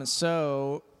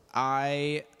 So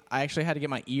I actually had to get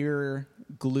my ear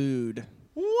glued.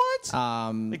 What?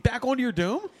 Like back onto your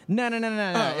dome? No.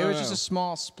 It was just a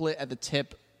small split at the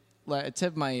tip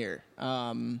of my ear.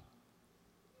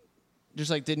 Just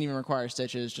like didn't even require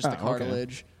stitches, just the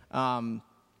cartilage. Okay.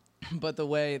 But the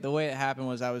way it happened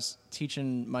was I was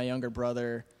teaching my younger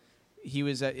brother. He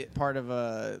was part of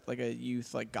a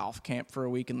youth golf camp for a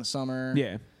week in the summer.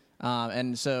 Yeah.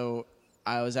 And so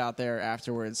I was out there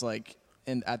afterwards,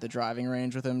 at the driving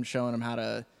range with him, showing him how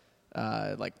to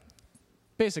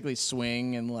basically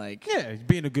swing and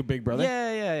being a good big brother.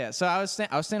 Yeah. So I was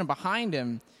standing behind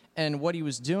him, and what he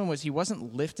was doing was he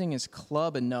wasn't lifting his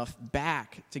club enough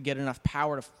back to get enough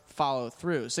power to follow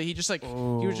through. So he just he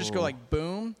would just go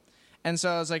boom, and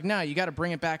so I was like, no, you got to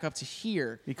bring it back up to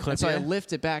here. And so I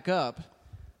lift it back up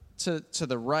to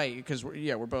the right because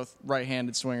we're both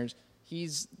right-handed swingers.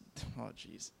 He's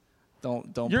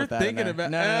don't You're put that thinking in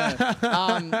there.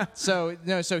 about No.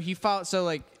 So he followed. So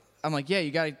I'm like, yeah, you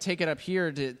got to take it up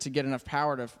here to get enough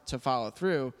power to follow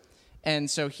through. And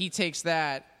so he takes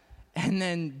that and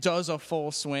then does a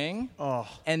full swing. Oh.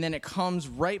 And then it comes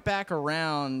right back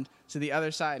around to the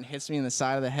other side and hits me in the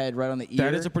side of the head right on the ear.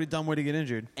 That is a pretty dumb way to get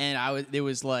injured. And it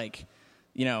was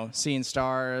seeing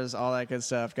stars, all that good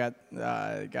stuff. Had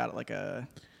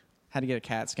to get a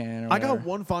CAT scan or whatever. I got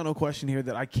one final question here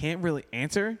that I can't really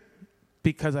answer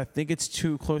because I think it's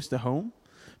too close to home.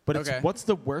 But it's what's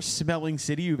the worst smelling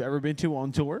city you've ever been to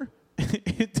on tour?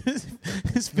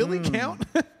 Does Philly count?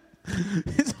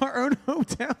 Is our own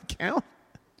hometown count?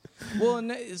 Well,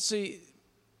 see,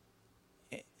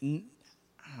 you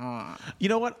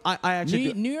know what? I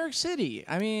actually New York City.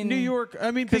 I mean, New York.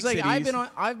 I mean, because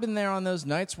I've been there on those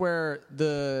nights where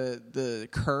the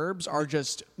curbs are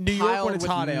just New York piled when it's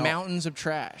with hot out. Mountains of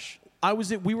trash.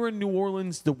 We were in New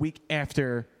Orleans the week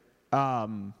after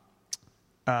Mardi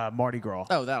Gras.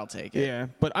 Oh, that'll take it. Yeah,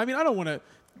 but I mean, I don't want to.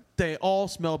 They all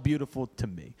smell beautiful to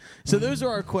me. So those are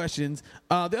our questions.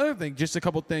 The other thing, just a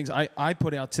couple things I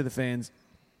put out to the fans.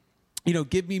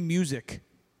 give me music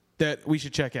that we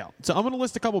should check out. So I'm going to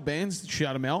list a couple bands,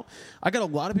 shout them out. I got a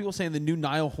lot of people saying the new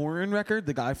Niall Horan record,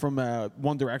 the guy from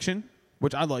One Direction,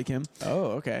 which I like him. Oh,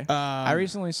 okay. I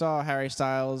recently saw Harry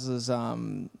Styles'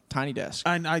 Tiny Desk.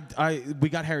 And we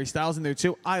got Harry Styles in there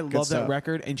too. I love that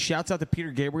record. And shouts out to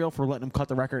Peter Gabriel for letting him cut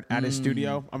the record at his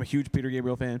studio. I'm a huge Peter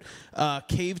Gabriel fan.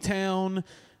 Cave Town,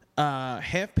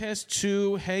 Half Past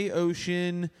Two, Hey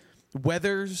Ocean,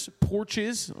 Weathers,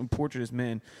 Porches,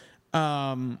 man.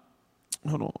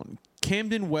 Hold on.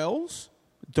 Camden Wells.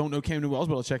 Don't know Camden Wells,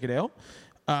 but I'll check it out.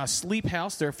 Sleep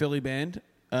House, they're a Philly band.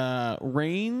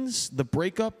 Reigns, The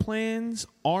Breakup Plans,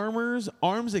 Arms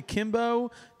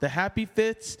Akimbo, The Happy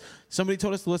Fits. Somebody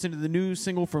told us to listen to the new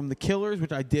single from The Killers,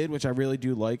 which I did, which I really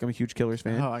do like. I'm a huge Killers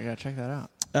fan. Oh, I got to check that out.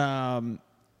 Then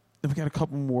we got a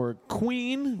couple more.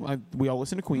 Queen. We all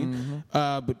listen to Queen.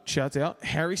 But shouts out.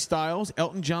 Harry Styles,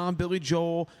 Elton John, Billy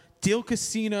Joel, Deal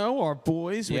Casino, our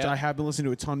boys, which I have been listening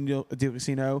to a ton of Deal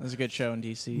Casino. It was a good show in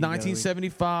D.C.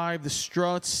 1975, The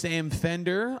Struts, Sam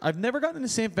Fender. I've never gotten into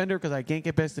Sam Fender because I can't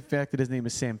get past the fact that his name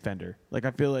is Sam Fender. Like,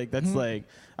 I feel like that's like,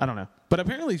 I don't know. But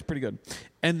apparently he's pretty good.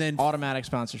 And then Automatic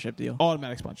sponsorship deal.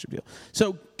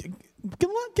 So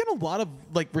get a lot of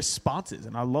like responses,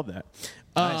 and I love that.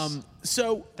 Nice.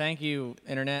 So thank you,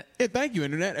 Internet. Thank you,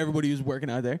 Internet. Everybody who's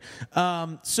working out there.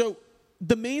 So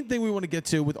the main thing we want to get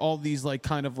to with all these like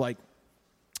kind of like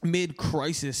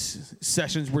mid-crisis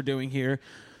sessions we're doing here,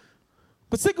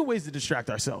 let's think of ways to distract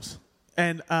ourselves.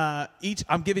 And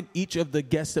I'm giving each of the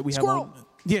guests that we have on.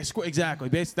 Yeah, exactly.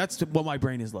 That's what my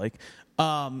brain is like.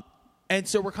 And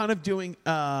so we're kind of doing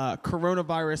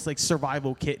coronavirus like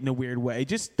survival kit in a weird way,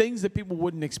 just things that people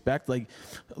wouldn't expect, like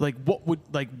what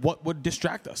would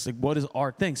distract us, like what is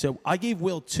our thing. So I gave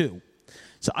Will 2.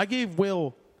 So I gave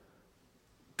Will.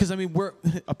 Because, I mean, we're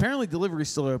apparently delivery's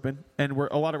still open, and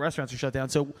a lot of restaurants are shut down.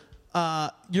 So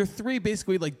your 3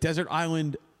 basically like desert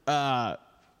island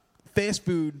fast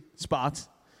food spots,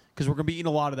 because we're going to be eating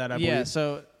a lot of that, I believe. Yeah,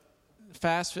 so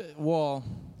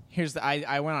here's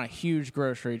I went on a huge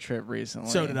grocery trip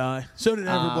recently. So did I. So did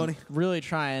everybody. Really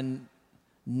trying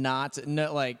not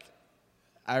to,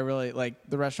 I really, like,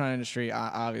 the restaurant industry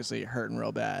obviously hurting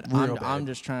real bad. I'm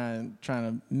just trying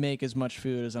to make as much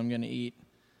food as I'm going to eat.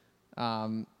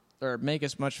 Or make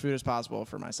as much food as possible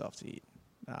for myself to eat.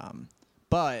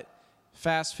 But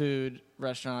fast food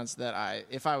restaurants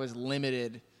if I was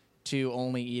limited to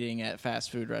only eating at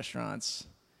fast food restaurants,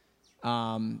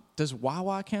 does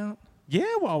Wawa count? Yeah,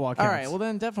 Wawa counts. All right, well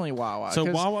then definitely Wawa. So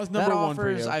Wawa's number one for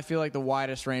you. That offers, I feel like, the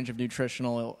widest range of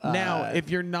nutritional. Now,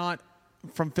 if you're not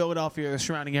from Philadelphia or the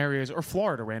surrounding areas, or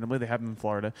Florida randomly, they have them in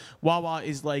Florida. Wawa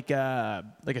is like a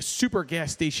super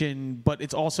gas station, but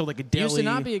it's also like a deli. It used to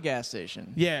not be a gas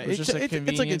station. Yeah, it's just a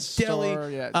convenience like a deli.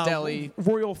 Store. Yeah, deli.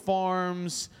 Royal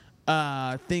Farms,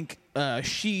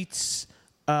 Sheetz.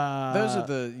 Those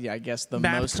are I guess the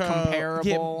Mapco, most comparable.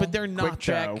 Yeah, but they're not, Quick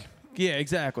Check. though. Yeah,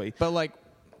 exactly. But like,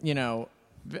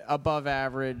 above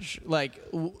average, like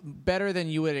better than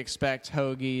you would expect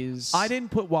hoagies. I didn't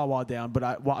put Wawa down, but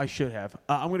I should have.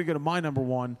 I'm going to go to my number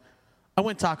 1. I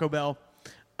went Taco Bell.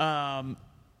 I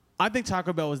think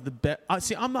Taco Bell is the best.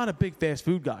 See, I'm not a big fast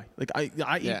food guy. Like I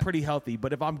eat pretty healthy,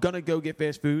 but if I'm going to go get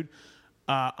fast food,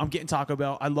 I'm getting Taco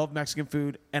Bell. I love Mexican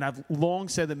food, and I've long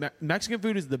said that Mexican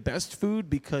food is the best food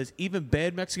because even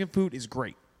bad Mexican food is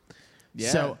great. Yeah.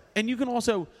 So, and you can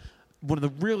also. One of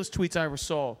the realest tweets I ever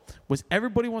saw was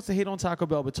everybody wants to hate on Taco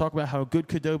Bell but talk about how good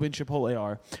Qdoba and Chipotle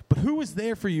are. But who was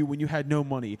there for you when you had no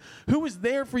money? Who was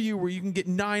there for you where you can get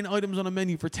 9 items on a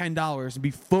menu for $10 and be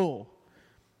full?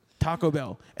 Taco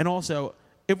Bell. And also,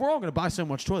 if we're all going to buy so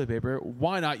much toilet paper,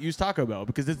 why not use Taco Bell?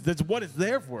 Because that's what it's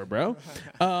there for, bro.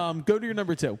 Go to your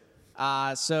number 2.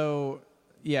 So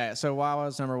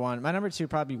Wawa's number 1. My number 2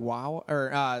 probably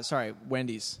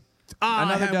Wendy's.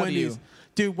 Another W. Wendy's.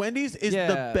 Dude, Wendy's is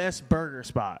the best burger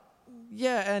spot.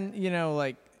 Yeah, and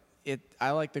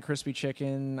I like the crispy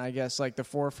chicken. I guess like the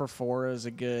 4 for $4 is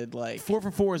a good 4 for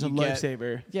 $4 is a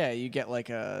lifesaver. Yeah, you get like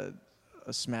a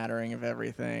smattering of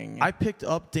everything. I picked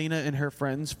up Dana and her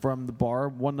friends from the bar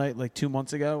one night like 2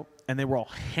 months ago, and they were all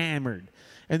hammered.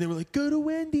 And they were like, go to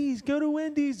Wendy's, go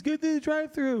to the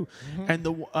drive-thru. Mm-hmm. And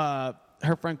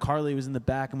her friend Carly was in the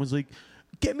back and was like,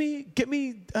 Get me,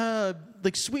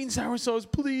 like sweet and sour sauce,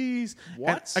 please. What?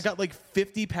 And I got like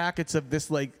 50 packets of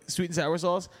this like sweet and sour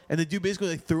sauce, and the dude basically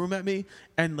like threw them at me.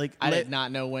 And like I did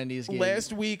not know Wendy's.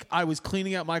 Last week, I was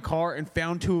cleaning out my car and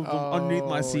found 2 of them underneath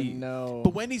my seat. No,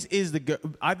 but Wendy's is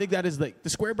I think that is like the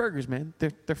square burgers, man.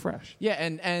 They're fresh. Yeah,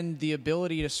 and the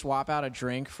ability to swap out a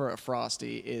drink for a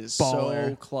Frosty is Baller.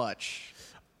 So clutch.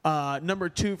 Number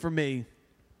 2 for me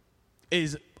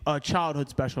is a childhood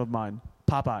special of mine.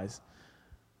 Popeyes.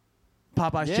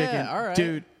 Popeyes Yeah, chicken. all right.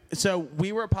 Dude, so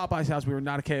we were at Popeyes house. We were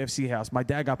not a KFC house. My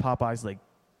dad got Popeyes like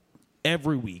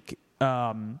every week.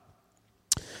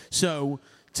 So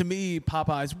to me,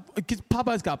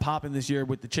 Popeyes got popping this year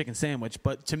with the chicken sandwich.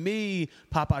 But to me,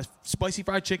 Popeyes spicy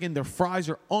fried chicken, their fries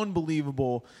are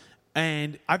unbelievable.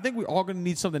 And I think we're all going to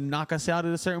need something to knock us out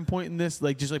at a certain point in this,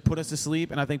 like just like put us to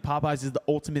sleep. And I think Popeyes is the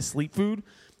ultimate sleep food.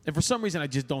 And for some reason, I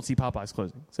just don't see Popeyes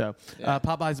closing. So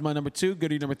Popeyes is my number 2.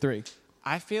 Goody number 3.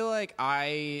 I feel like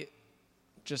I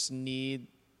just need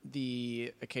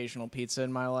the occasional pizza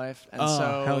in my life. And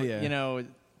so, hell yeah. you know,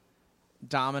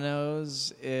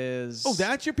 Domino's is... Oh,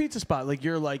 that's your pizza spot. Like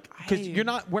you're like, because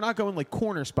we're not going like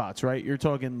corner spots, right? You're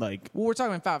talking like... Well, we're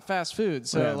talking about fast food,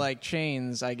 so Yeah. like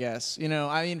chains, I guess. You know,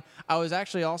 I mean, I was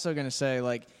actually also going to say,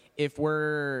 like, if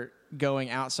we're going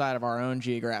outside of our own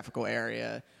geographical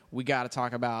area, we got to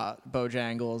talk about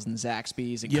Bojangles and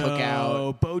Zaxby's and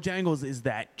Cookout. Bojangles is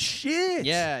that shit.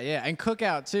 Yeah, and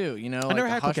Cookout too. You know, like never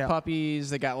the had Hush Cookout.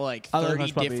 Puppies. They got like I love 30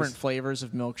 Hush Puppies. different flavors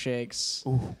of milkshakes.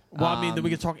 Well, I mean, then we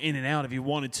could talk In-N-Out if you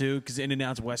wanted to, because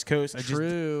In-N-Out's West Coast.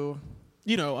 True.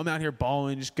 You know, I'm out here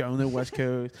balling, just going to the West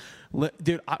Coast.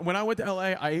 Dude, when I went to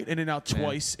LA, I ate In-N-Out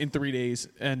twice in 3 days,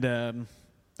 and I'm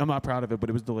not proud of it, but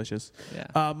it was delicious.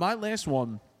 Yeah. My last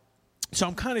one, so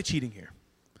I'm kind of cheating here.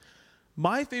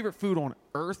 My favorite food on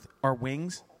earth are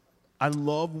wings. I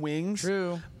love wings.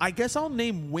 True. I guess I'll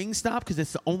name Wingstop because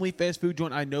it's the only fast food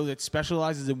joint I know that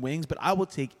specializes in wings, but I will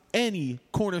take any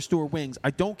corner store wings.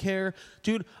 I don't care.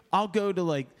 Dude, I'll go to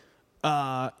like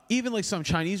even like some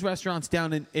Chinese restaurants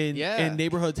down in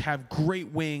neighborhoods have great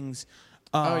wings.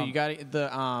 You got it.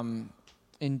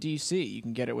 In DC, you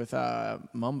can get it with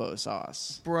mumbo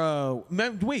sauce. Bro,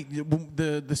 wait,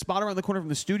 the spot around the corner from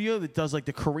the studio that does like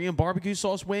the Korean barbecue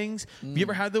sauce wings. Have you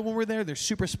ever had them when we're there? They're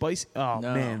super spicy. Oh,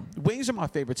 No. man. Wings are my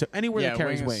favorite. So anywhere that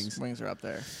carries wings. Wings are up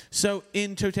there. So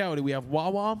in totality, we have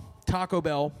Wawa, Taco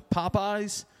Bell,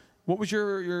 Popeyes. What was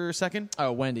your second?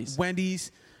 Oh, Wendy's.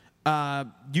 Wendy's.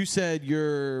 You said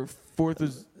your fourth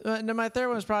was... No, my third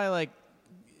one was probably like...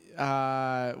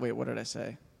 wait, what did I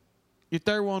say? Your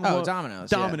third one Oh, was Domino's.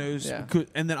 Domino's. Yeah.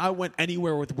 And then I went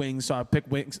anywhere with wings, so I picked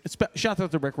wings. Shout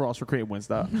out to Rick Ross for creating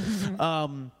Wingstop.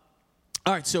 All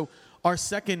right, so our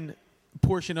second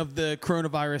portion of the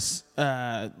coronavirus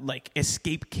like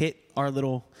escape kit, our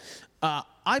little...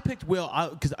 I picked Will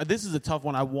because this is a tough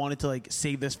one. I wanted to like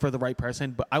save this for the right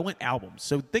person, but I went albums.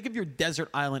 So think of your desert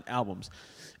island albums.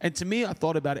 And to me, I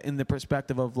thought about it in the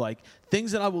perspective of like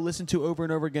things that I will listen to over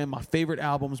and over again, my favorite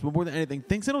albums, but more than anything,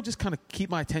 things that'll just kind of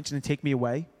keep my attention and take me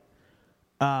away.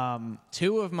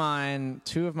 Two of mine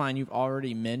you've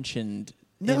already mentioned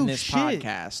No in this shit.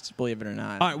 podcast, believe it or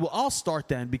not. All right, well, I'll start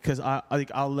then because I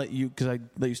think I'll let you because I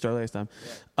let you start last time.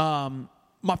 Yeah.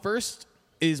 My first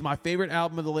is my favorite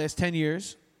album of the last 10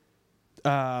 years.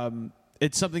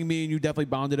 It's something me and you definitely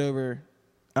bonded over.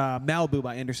 Malibu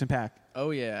by Anderson .Paak.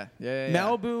 Oh, yeah. Yeah.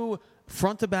 Malibu,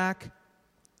 front to back,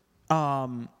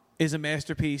 is a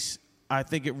masterpiece. I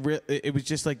think it was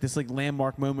just like this like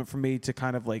landmark moment for me to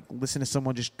kind of like listen to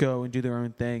someone just go and do their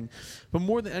own thing. But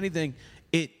more than anything,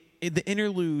 the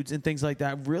interludes and things like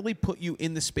that really put you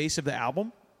in the space of the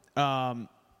album. And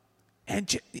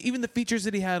even the features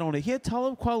that he had on it. He had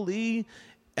Talib Kweli,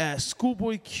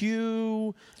 Schoolboy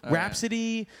Q,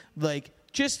 Rhapsody, like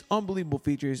just unbelievable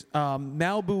features.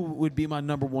 Malibu would be my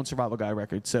number one Survival Guy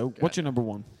record. So what's your number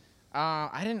one?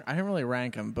 I didn't really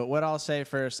rank them, but what I'll say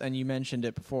first, and you mentioned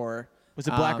it before. Was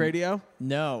it Black Radio?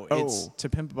 No, it's To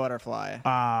Pimp a Butterfly.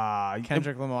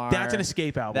 Kendrick Lamar. That's an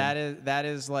escape album. That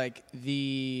is like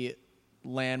the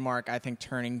landmark, I think,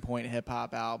 turning point hip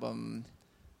hop album.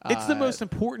 It's the most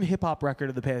important hip hop record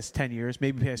of the past 10 years,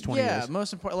 maybe past 20 years. Yeah,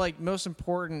 most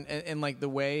important, and like the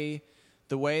way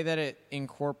that it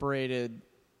incorporated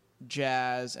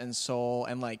jazz and soul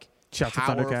and like Shouts to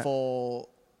Thundercat. powerful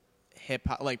hip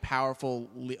hop, like powerful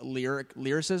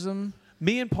lyricism.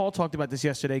 Me and Paul talked about this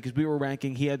yesterday because we were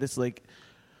ranking. He had this list.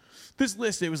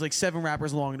 It was like 7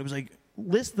 rappers long, and it was like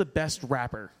list the best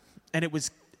rapper, and it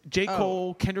was J.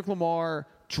 Cole, Kendrick Lamar,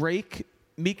 Drake,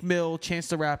 Meek Mill, Chance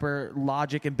the Rapper,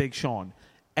 Logic, and Big Sean.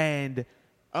 And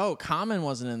Common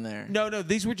wasn't in there. no,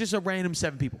 these were just a random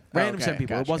 7 people. Okay, 7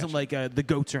 people. gotcha, It wasn't like the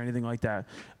GOATs or anything like that.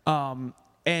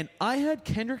 And I had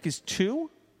Kendrick as 2.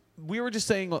 We were just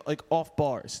saying like off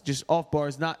bars,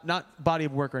 not body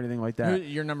of work or anything like that.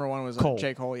 Your number one was Cole.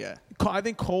 J. Cole, yeah. I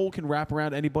think Cole can rap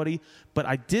around anybody, but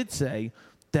I did say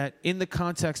that in the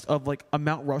context of like a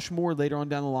Mount Rushmore later on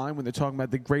down the line when they're talking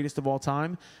about the greatest of all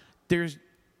time, there's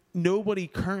nobody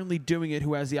currently doing it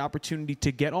who has the opportunity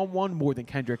to get on one more than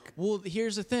Kendrick. Well,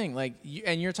 here's the thing, like,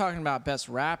 and you're talking about best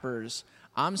rappers.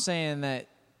 I'm saying that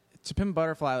To Pimp a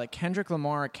Butterfly, like Kendrick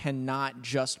Lamar cannot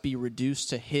just be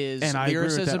reduced to his And I agree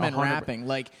with lyricism that and 100%. rapping.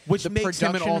 Like Which the makes him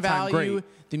an production all-time value,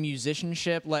 great. the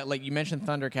musicianship. Like you mentioned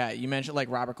Thundercat, you mentioned like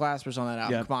Robert Glasper's on that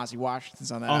album, Yeah. Kamasi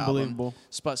Washington's on that Unbelievable. album,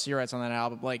 Sput Cigarette's on that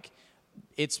album. Like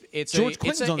it's George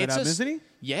Clinton's on that album, isn't he?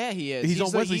 Yeah, he is. He's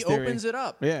on Wesley's He Theory. opens it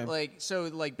up. Yeah.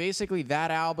 Like basically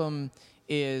that album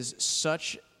is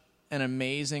such an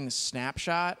amazing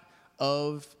snapshot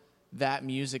of that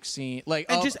music scene, like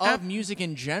And of, just of music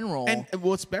in general, and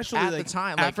well, especially at like the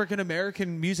time, like, African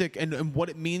American music and what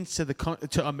it means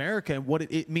to America and what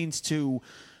it means to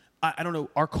I don't know,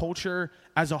 our culture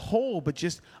as a whole, but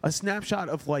just a snapshot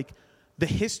of like the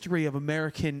history of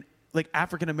American, like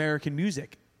African American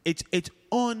music. It's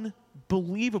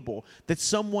unbelievable that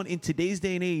someone in today's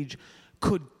day and age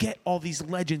could get all these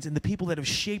legends and the people that have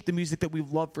shaped the music that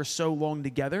we've loved for so long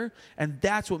together, and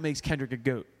that's what makes Kendrick a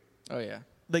GOAT. Oh yeah.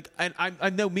 Like, and I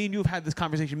know me and you have had this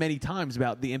conversation many times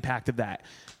about the impact of that.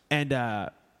 And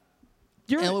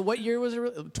you're And what year was it?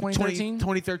 2013?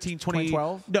 2013,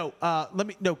 2012? No,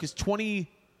 because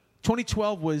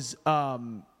 2012 was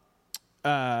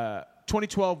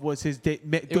 2012 was his day.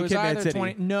 It Good was Kid, Mad either City.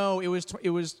 20. No, it was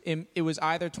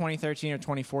either 2013 or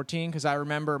 2014 because I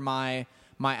remember my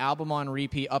album on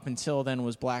repeat up until then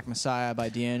was Black Messiah by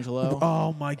D'Angelo.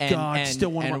 Oh my God!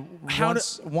 Still one of my.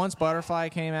 Once Butterfly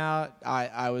came out,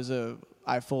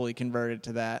 I fully converted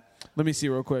to that. Let me see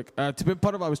real quick. To Pimp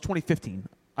Butterfly was 2015.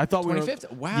 I thought 2015?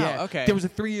 we were. Wow, Yeah, okay. There was a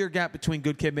 3-year gap between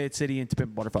Good Kid, Mad City and To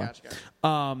Pimp a Butterfly. Gotcha.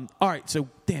 All right, so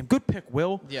damn good pick,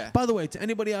 Will. Yeah. By the way, to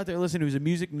anybody out there listening who's a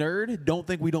music nerd, don't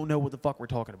think we don't know what the fuck we're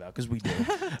talking about because we do.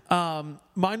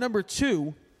 My number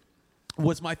 2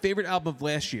 was my favorite album of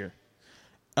last year.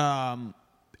 And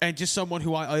just someone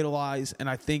who I idolize and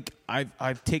I think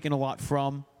I've taken a lot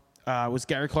from was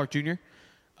Gary Clark Jr.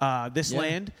 This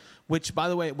Land, which, by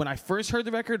the way, when I first heard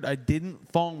the record, I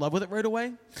didn't fall in love with it right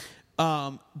away.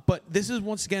 But this is,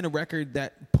 once again, a record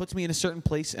that puts me in a certain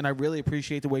place, and I really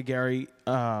appreciate the way Gary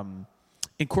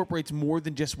incorporates more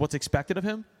than just what's expected of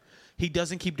him. He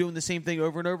doesn't keep doing the same thing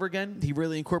over and over again. He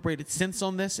really incorporated synths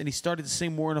on this, and he started to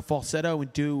sing more in a falsetto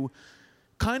and do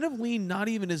kind of lean not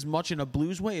even as much in a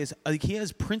blues way as like he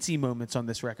has Princey moments on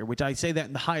this record, which I say that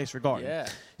in the highest regard. Yeah.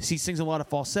 He sings a lot of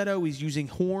falsetto. He's using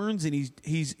horns, and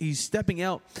he's stepping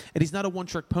out, and he's not a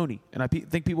one-trick pony. And I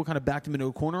think people kind of backed him into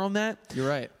a corner on that. You're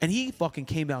right. And he fucking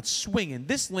came out swinging.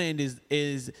 This Land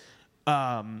is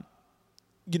a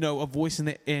voice in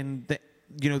the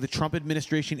the Trump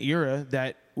administration era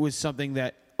that was something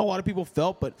that a lot of people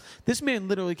felt, but this man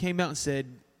literally came out and said,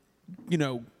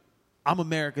 I'm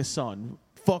America's son.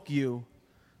 Fuck you.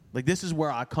 Like, this is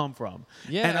where I come from.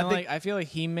 Yeah, and I think I feel like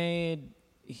he made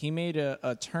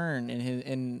a turn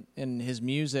in his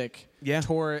music. Yeah.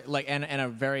 Toward like and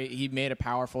he made a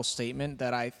powerful statement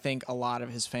that I think a lot of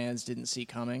his fans didn't see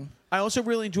coming. I also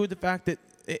really enjoyed the fact that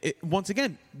once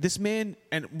again, this man,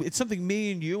 and it's something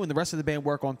me and you and the rest of the band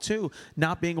work on too,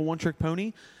 not being a one-trick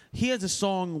pony. He has a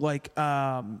song like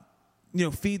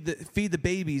Feed the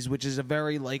Babies, which is a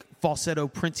very like falsetto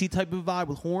Princey type of vibe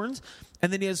with horns,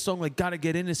 and then he has a song like Gotta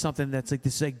Get Into Something that's like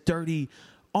this like dirty,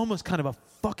 almost kind of a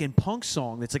fucking punk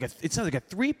song that's like it sounds like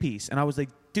a 3-piece, and I was like,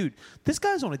 dude, this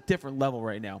guy's on a different level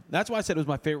right now. That's why I said it was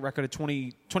my favorite record of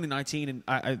 2019, and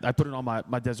I put it on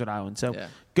my Desert Island. So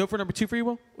go for number 2 for you,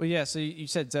 Will. Well, yeah. So you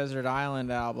said Desert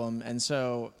Island album, and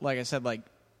so like I said, like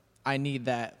I need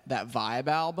that vibe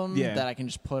album that I can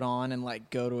just put on and like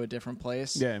go to a different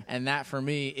place. Yeah. And that for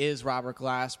me is Robert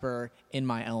Glasper, In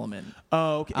My Element.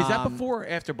 Oh, okay. Is that before or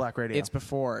after Black Radio? It's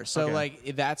before. So Okay.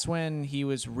 like that's when he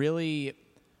was really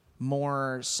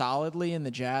more solidly in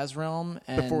the jazz realm,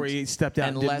 and before he stepped out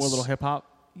and did more little hip hop.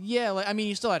 Yeah, like I mean,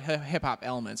 you still had hip hop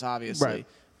elements, obviously, Right.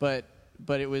 but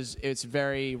it's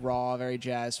very raw, very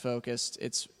jazz focused.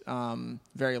 It's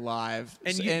very live,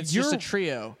 And and you- it's just you're- a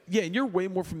trio. Yeah, and you're way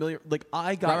more familiar. Like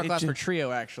I got Robert into- Glasper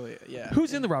trio, actually. Yeah.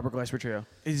 Who's in the Robert Glasper trio?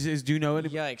 Do you know it?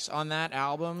 Yikes! On that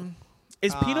album,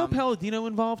 Is Pino Palladino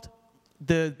involved?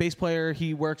 The bass player,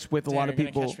 he works with a lot of you're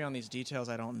people. Gonna catch me on these details.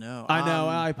 I don't know. I know.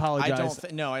 I apologize.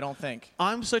 I don't think.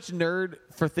 I'm such a nerd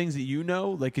for things that you know,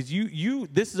 like, cause you,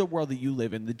 this is a world that you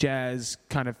live in, the jazz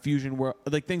kind of fusion world,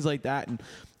 like things like that. And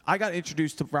I got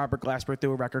introduced to Robert Glasper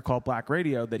through a record called Black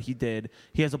Radio that he did.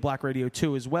 He has a Black Radio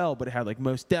 2 as well, but it had like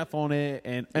Mos Def on it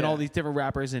and all these different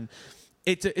rappers. And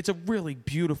it's a really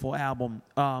beautiful album.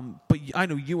 But I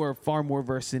know you are far more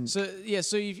versed in. So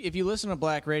if you listen to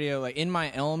Black Radio, like In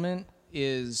My Element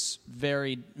is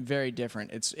very, very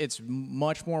different. It's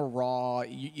much more raw.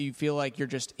 You feel like you're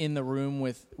just in the room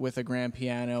with a grand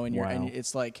piano, and Wow. and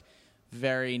it's like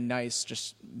very nice,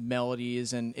 just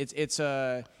melodies, and it's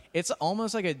it's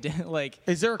almost like like.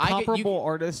 Is there a comparable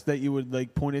artist that you would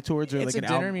like point it towards, or it's like a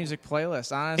an dinner album? music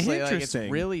playlist? Honestly, like it's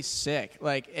Interesting. really sick.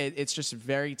 Like it's just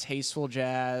very tasteful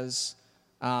jazz,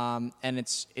 and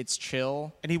it's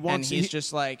chill. And he's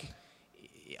just like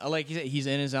he's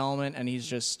in his element, and it's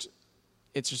just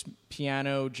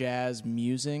piano jazz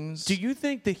musings. Do you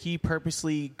think that he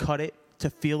purposely cut it to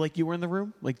feel like you were in the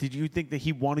room? Like, did you think that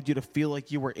he wanted you to feel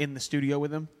like you were in the studio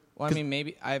with him? Well, I mean,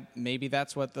 maybe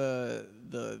that's what the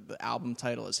album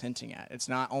title is hinting at. It's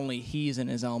not only he's in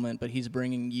his element, but he's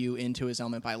bringing you into his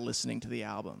element by listening to the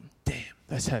album. Damn,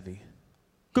 that's heavy.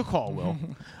 Good call, Will.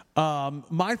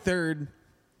 My third,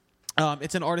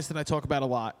 it's an artist that I talk about a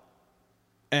lot,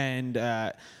 and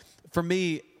for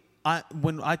me,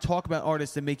 when I talk about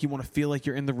artists that make you want to feel like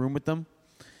you're in the room with them,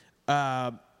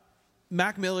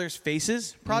 Mac Miller's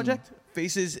Faces project.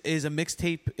 Faces is a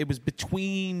mixtape. It was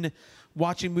between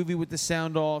Watching Movie with the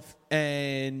Sound Off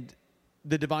and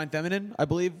The Divine Feminine, I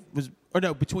believe.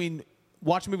 Between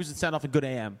Watching Movies with the Sound Off and Good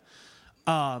AM.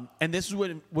 And this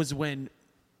was when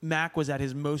Mac was at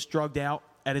his most drugged out,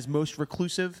 at his most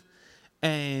reclusive.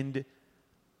 And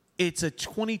it's a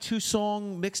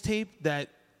 22-song mixtape that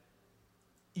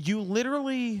you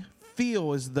literally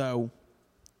feel as though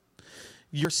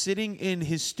you're sitting in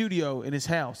his studio in his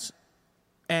house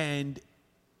and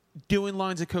doing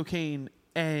lines of cocaine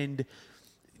and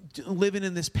living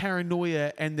in this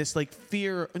paranoia and this like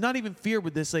fear, not even fear,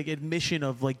 but this like admission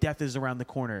of like death is around the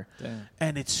corner. Damn.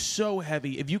 And it's so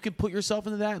heavy. If you can put yourself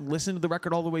into that and listen to the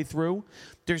record all the way through,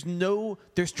 there's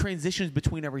transitions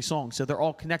between every song. So they're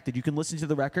all connected. You can listen to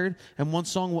the record and one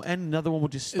song will end, another one will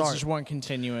just start. It's just one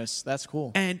continuous. That's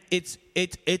cool. And it's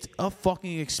a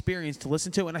fucking experience to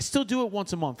listen to. And I still do it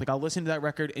once a month. Like I'll listen to that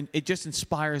record and it just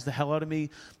inspires the hell out of me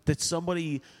that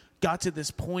somebody got to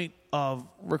this point of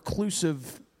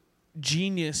reclusive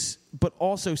genius, but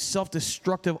also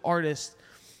self-destructive artist.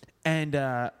 And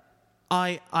I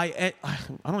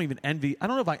don't even envy. I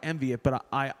don't know if I envy it, but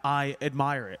I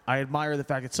admire it. I admire the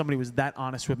fact that somebody was that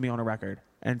honest with me on a record,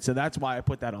 and so that's why I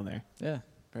put that on there. Yeah,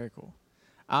 very cool.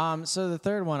 So the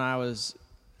third one, I was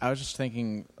just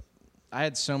thinking, I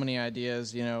had so many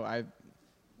ideas.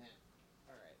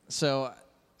 So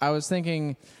I was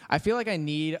thinking, I feel like I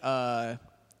need a.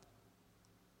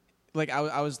 Like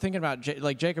I was thinking about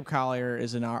Jacob Collier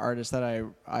is an artist that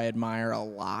I admire a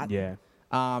lot. Yeah.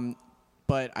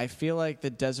 But I feel like the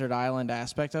desert island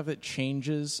aspect of it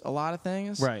changes a lot of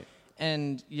things. Right.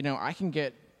 And I can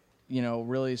get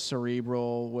really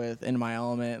cerebral with In My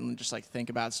Element and just like think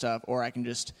about stuff, or I can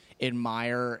just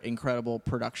admire incredible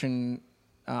production.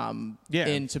 In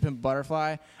To Pimp a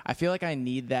Butterfly, I feel like I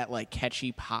need that like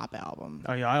catchy pop album.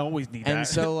 Oh yeah, I always need that. And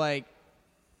so like.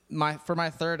 For my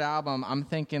third album, I'm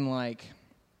thinking like,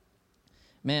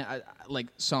 man, like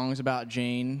songs about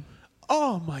Jane.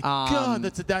 Oh my god,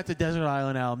 that's a Desert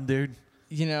Island album, dude.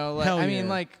 I mean,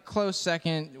 like close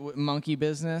second, Monkey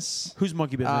Business. Who's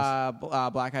Monkey Business?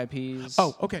 Black Eyed Peas.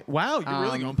 Oh, okay. Wow, you're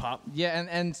really going pop. Yeah,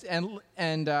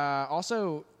 and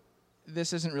also,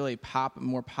 this isn't really pop,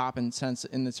 more pop in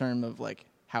the term of like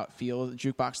how it feels.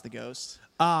 Jukebox the Ghost.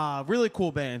 Really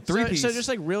cool band. Three-piece. So just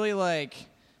like really like.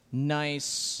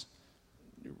 Nice,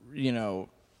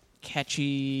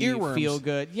 catchy, earworms. Feel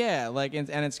good. Yeah, like and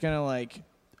it's gonna like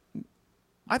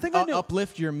I think I know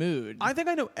uplift your mood. I think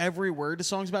I know every word to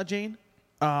songs about Jane.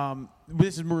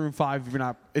 This is Maroon 5 if you're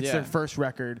not it's their first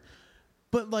record.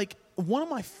 But like one of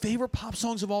my favorite pop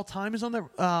songs of all time is on there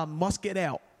Must Get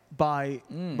Out by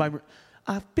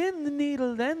I've been the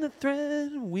needle and the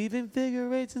thread, weaving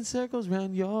figure eights and circles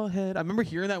around your head. I remember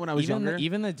hearing that when I was younger.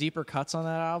 Even the deeper cuts on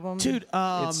that album, dude.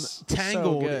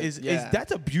 Tangled is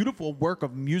that's a beautiful work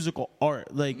of musical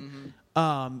art. Like,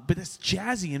 but it's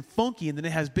jazzy and funky, and then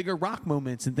it has bigger rock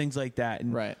moments and things like that.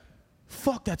 And right,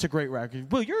 fuck, that's a great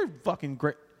record. Well, you're fucking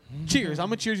great. Cheers. I'm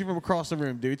going to cheers you from across the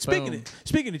room, dude. Speaking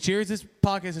of cheers, this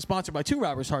podcast is sponsored by Two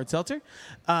Robbers Hard Seltzer.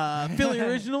 Philly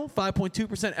Original,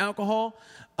 5.2% alcohol.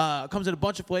 Comes in a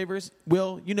bunch of flavors.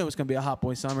 Will, you know it's going to be a hot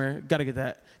boy summer. Got to get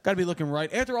that. Got to be looking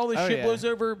right. After all this shit blows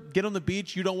over, get on the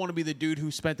beach. You don't want to be the dude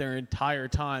who spent their entire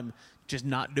time just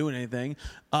not doing anything.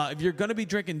 If you're going to be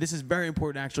drinking, this is very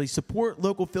important, actually. Support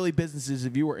local Philly businesses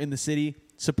if you are in the city.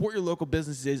 Support your local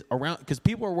businesses around, because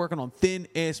people are working on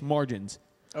thin-ass margins.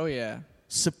 Oh, yeah.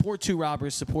 Support Two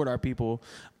Robbers. Support our people.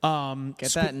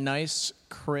 Get that nice,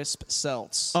 crisp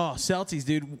seltz. Oh, seltzies,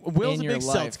 dude. Will's a big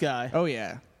seltz guy. Oh,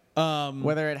 yeah.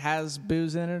 Whether it has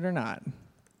booze in it or not.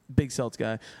 Big seltz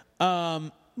guy.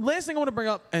 Last thing I want to bring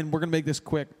up, and we're going to make this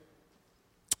quick.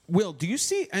 Will, do you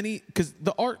see any, because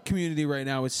the art community right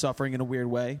now is suffering in a weird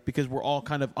way because we're all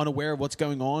kind of unaware of what's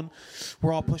going on.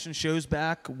 We're all pushing shows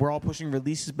back. We're all pushing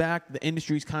releases back. The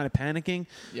industry's kind of panicking.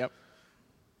 Yep.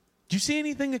 Do you see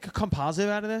anything that could come positive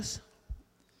out of this?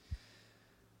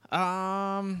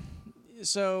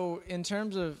 So in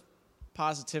terms of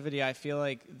positivity, I feel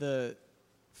like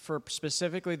for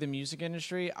specifically the music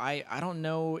industry, I don't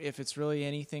know if it's really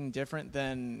anything different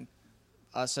than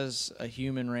us as a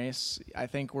human race. I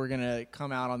think we're going to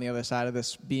come out on the other side of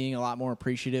this being a lot more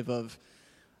appreciative of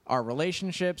our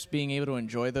relationships, being able to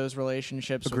enjoy those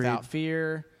relationships Agreed. without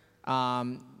fear.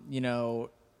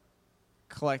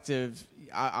 Collective,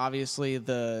 obviously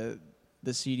the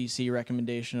CDC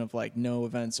recommendation of like no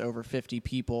events over 50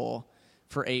 people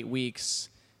for 8 weeks,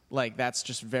 like that's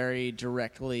just very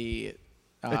directly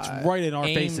It's right in our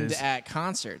aimed faces at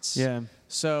concerts. Yeah.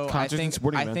 So Concerts and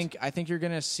sporting events. I think you're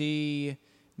gonna see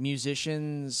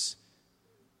musicians,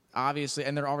 obviously,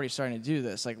 and they're already starting to do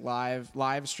this, like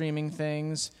live streaming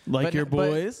things, Like your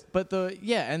boys? But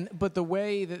the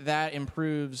way that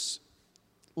improves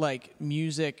like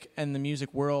music and the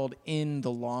music world in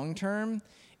the long term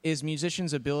is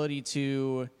musicians' ability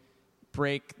to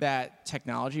break that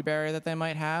technology barrier that they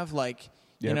might have. Like,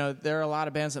 Yep. there are a lot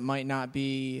of bands that might not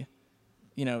be,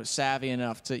 savvy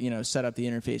enough to, set up the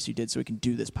interface you did so we can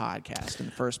do this podcast in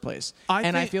the first place.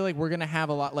 I feel like we're going to have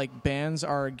a lot, like bands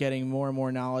are getting more and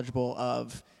more knowledgeable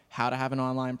of how to have an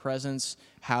online presence,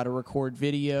 how to record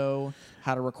video,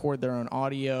 how to record their own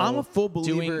audio. I'm a full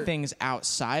believer. Doing things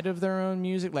outside of their own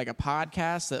music, like a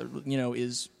podcast that,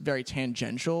 is very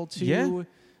tangential to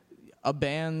a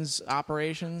band's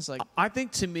operations. Like, I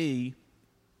think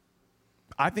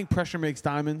pressure makes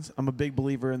diamonds. I'm a big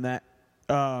believer in that.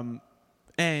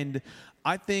 And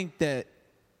I think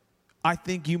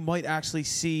you might actually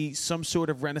see some sort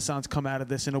of renaissance come out of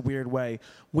this in a weird way.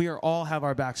 We all have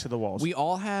our backs to the walls. we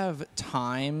all have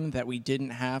time that we didn't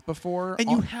have before.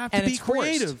 And you have to and be it's forced.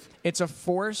 creative. It's a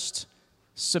forced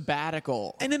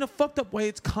sabbatical. And in a fucked up way,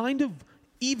 it's kind of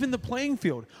even the playing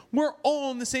field. We're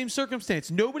all in the same circumstance.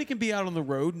 Nobody can be out on the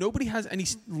road. Nobody has any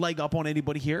leg up on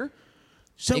anybody here.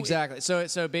 So Exactly.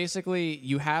 So basically,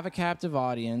 you have a captive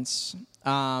audience.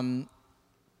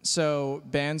 So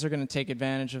bands are going to take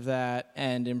advantage of that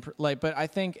and but I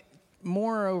think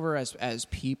moreover as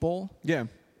people, yeah.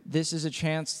 this is a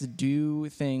chance to do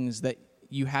things that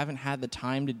you haven't had the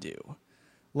time to do.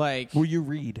 Like, Will you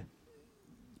read?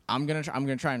 I'm gonna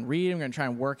try and read. I'm gonna try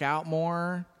and work out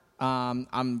more.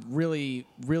 I'm really,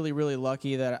 really, really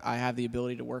lucky that I have the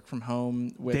ability to work from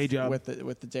home with Day job. with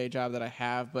the day job that I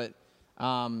have. But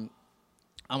I'm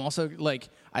also like,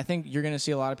 I think you're gonna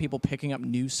see a lot of people picking up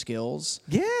new skills.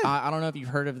 Yeah. I don't know if you've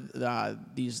heard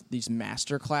of these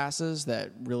master classes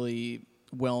that really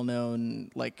well known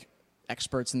like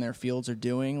experts in their fields are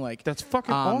doing. Like, That's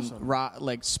fucking awesome.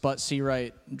 Like Sput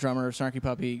Seawright, drummer of Snarky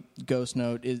Puppy, Ghost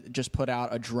Note, just put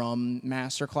out a drum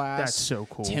master class. That's so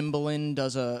cool. Timbaland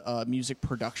does a music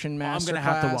production master I'm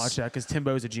class. going to have to watch that because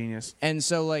Timbo's a genius. And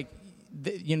so, like,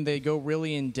 they go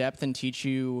really in depth and teach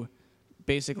you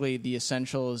basically the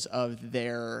essentials of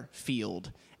their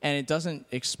field. And it doesn't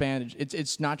expand.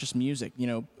 It's not just music.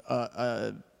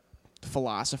 A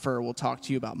philosopher will talk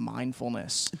to you about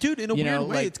mindfulness. Dude, in a You weird know,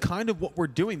 way, like, it's kind of what we're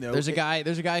doing, though. There's a guy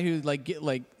who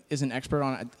is an expert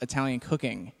on Italian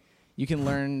cooking. You can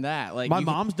learn that. Like, My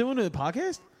mom's doing a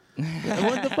podcast?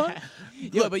 What the fuck?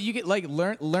 Yeah, but you get like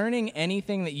learning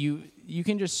anything that you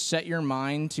can just set your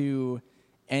mind to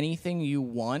anything you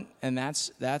want, and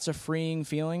that's a freeing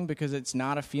feeling because it's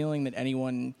not a feeling that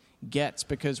anyone gets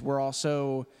because we're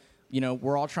also,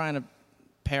 we're all trying to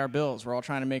pay our bills. We're all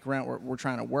trying to make rent. We're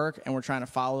trying to work, and we're trying to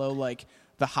follow like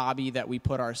the hobby that we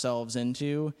put ourselves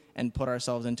into and put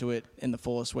ourselves into it in the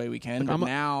fullest way we can. But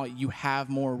now you have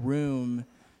more room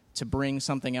to bring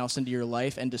something else into your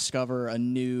life and discover a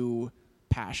new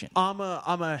passion. I'm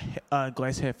a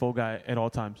glass half full guy at all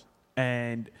times.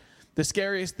 And the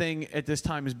scariest thing at this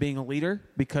time is being a leader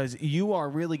because you are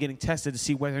really getting tested to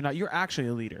see whether or not you're actually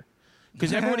a leader.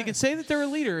 Because everybody can say that they're a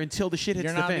leader until the shit hits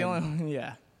You're the not fan. the only one.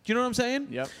 Yeah. Do you know what I'm saying?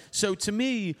 Yep. So to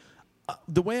me,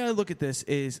 the way I look at this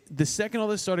is the second all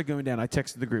this started going down, I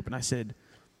texted the group and I said,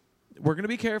 we're going to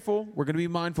be careful. We're going to be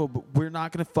mindful, but we're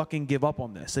not going to fucking give up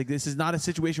on this. Like, this is not a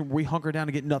situation where we hunker down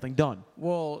and get nothing done.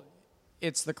 Well,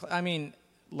 it's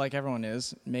like everyone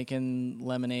is making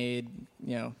lemonade,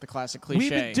 the classic cliche. We've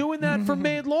been doing that for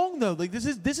mad long, though. Like, this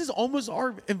is almost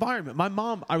our environment. My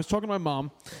mom, I was talking to my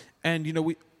mom, and,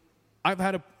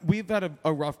 we've had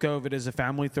a rough go of it as a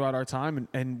family throughout our time,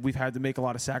 and we've had to make a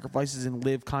lot of sacrifices and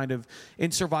live kind of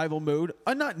in survival mode.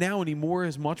 Not now anymore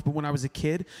as much, but when I was a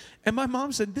kid. And my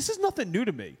mom said, this is nothing new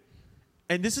to me.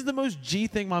 And this is the most G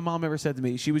thing my mom ever said to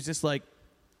me. She was just like,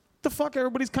 the fuck,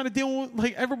 everybody's kind of dealing with,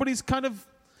 like, everybody's kind of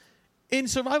in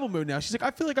survival mode now. She's like,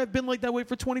 I feel like I've been like that way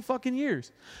for 20 fucking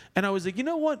years. And I was like, you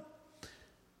know what?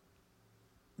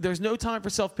 There's no time for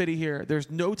self-pity here. There's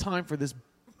no time for this.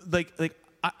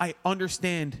 I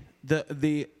understand and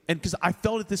because I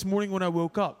felt it this morning when I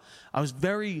woke up. I was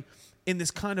very in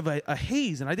this kind of a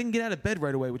haze, and I didn't get out of bed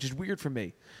right away, which is weird for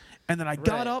me. And then I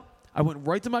got up. I went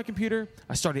right to my computer.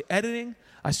 I started editing.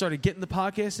 I started getting the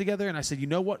podcast together, and I said, you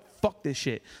know what? Fuck this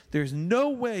shit. There's no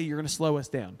way you're going to slow us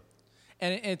down.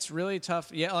 And it's really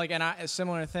tough. Yeah, like, and a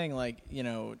similar thing, like, you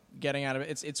know, getting out of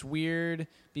it. It's weird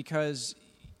because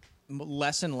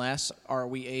less and less are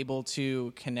we able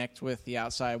to connect with the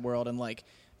outside world and, like,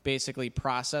 basically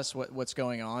process what's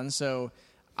going on. So,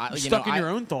 you're stuck in your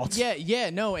own thoughts. Yeah,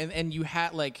 no, and you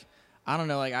had, like, I don't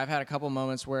know, like, I've had a couple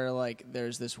moments where, like,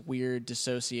 there's this weird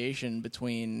dissociation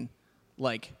between,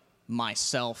 like,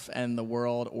 myself and the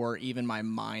world, or even my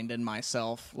mind and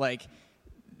myself. Like,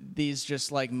 these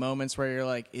just, like, moments where you're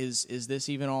like, is this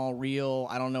even all real?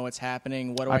 I don't know what's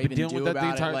happening. What do I even do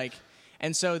about it? Like,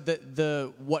 and so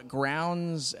the what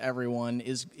grounds everyone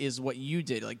is what you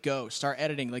did. Like, go start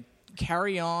editing. Like,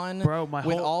 carry on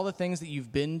with all the things that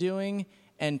you've been doing.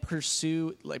 And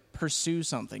pursue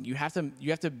something. You have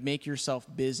to make yourself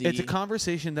busy. It's a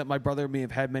conversation that my brother and me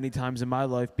have had many times in my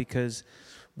life, because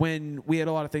when we had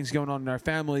a lot of things going on in our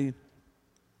family,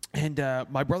 and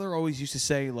my brother always used to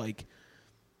say, like,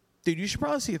 dude, you should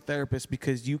probably see a therapist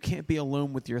because you can't be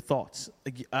alone with your thoughts.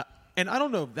 Like, and I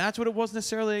don't know if that's what it was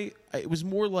necessarily. It was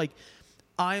more like,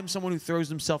 I am someone who throws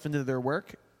himself into their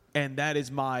work, and that is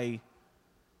my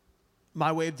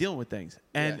way of dealing with things.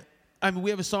 And yeah. I mean,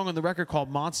 we have a song on the record called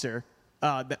Monster.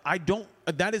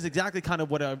 That is exactly kind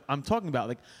of what I'm talking about.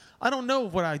 Like, I don't know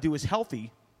if what I do is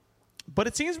healthy, but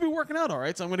it seems to be working out all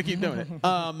right, so I'm going to keep doing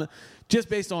it. Just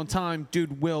based on time,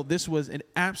 dude, Will, this was an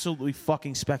absolutely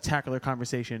fucking spectacular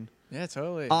conversation. Yeah,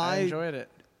 totally. I enjoyed it.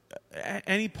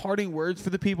 Any parting words for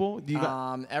the people?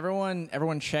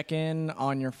 Everyone check in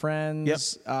on your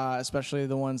friends, especially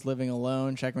the ones living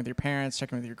alone. Check in with your parents,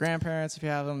 check in with your grandparents if you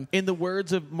have them. In the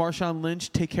words of Marshawn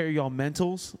Lynch, take care of y'all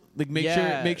mentals. Like,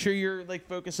 make sure you're, like,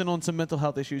 focusing on some mental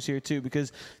health issues here too,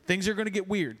 because things are going to get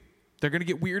weird. They're going to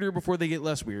get weirder before they get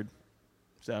less weird.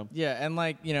 So yeah, and,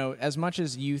 like, you know, as much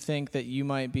as you think that you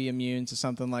might be immune to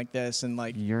something like this, and,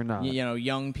 like, you're not. You know,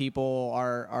 young people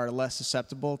are less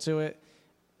susceptible to it.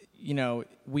 You know,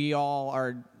 we all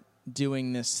are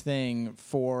doing this thing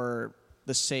for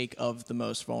the sake of the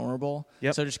most vulnerable.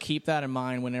 Yep. So just keep that in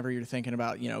mind whenever you're thinking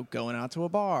about, you know, going out to a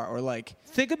bar, or, like,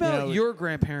 think about your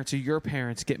grandparents or your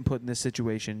parents getting put in this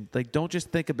situation. Like, don't just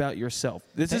think about yourself.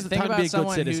 This is the time to be a good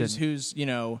citizen. Who's you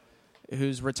know,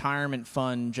 whose retirement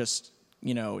fund just,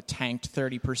 you know, tanked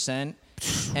 30%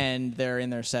 and they're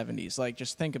in their 70s. Like,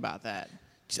 just think about that.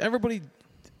 Just everybody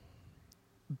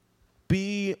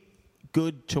be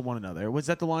good to one another. Was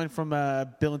that the line from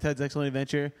Bill and Ted's Excellent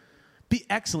Adventure? Be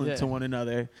excellent to one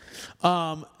another.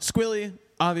 Squilly,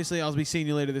 obviously, I'll be seeing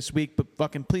you later this week, but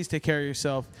fucking please take care of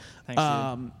yourself. Thanks,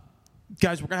 dude.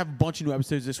 Guys, we're going to have a bunch of new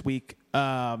episodes this week.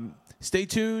 Stay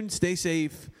tuned. Stay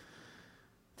safe.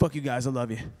 Fuck you guys. I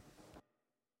love you.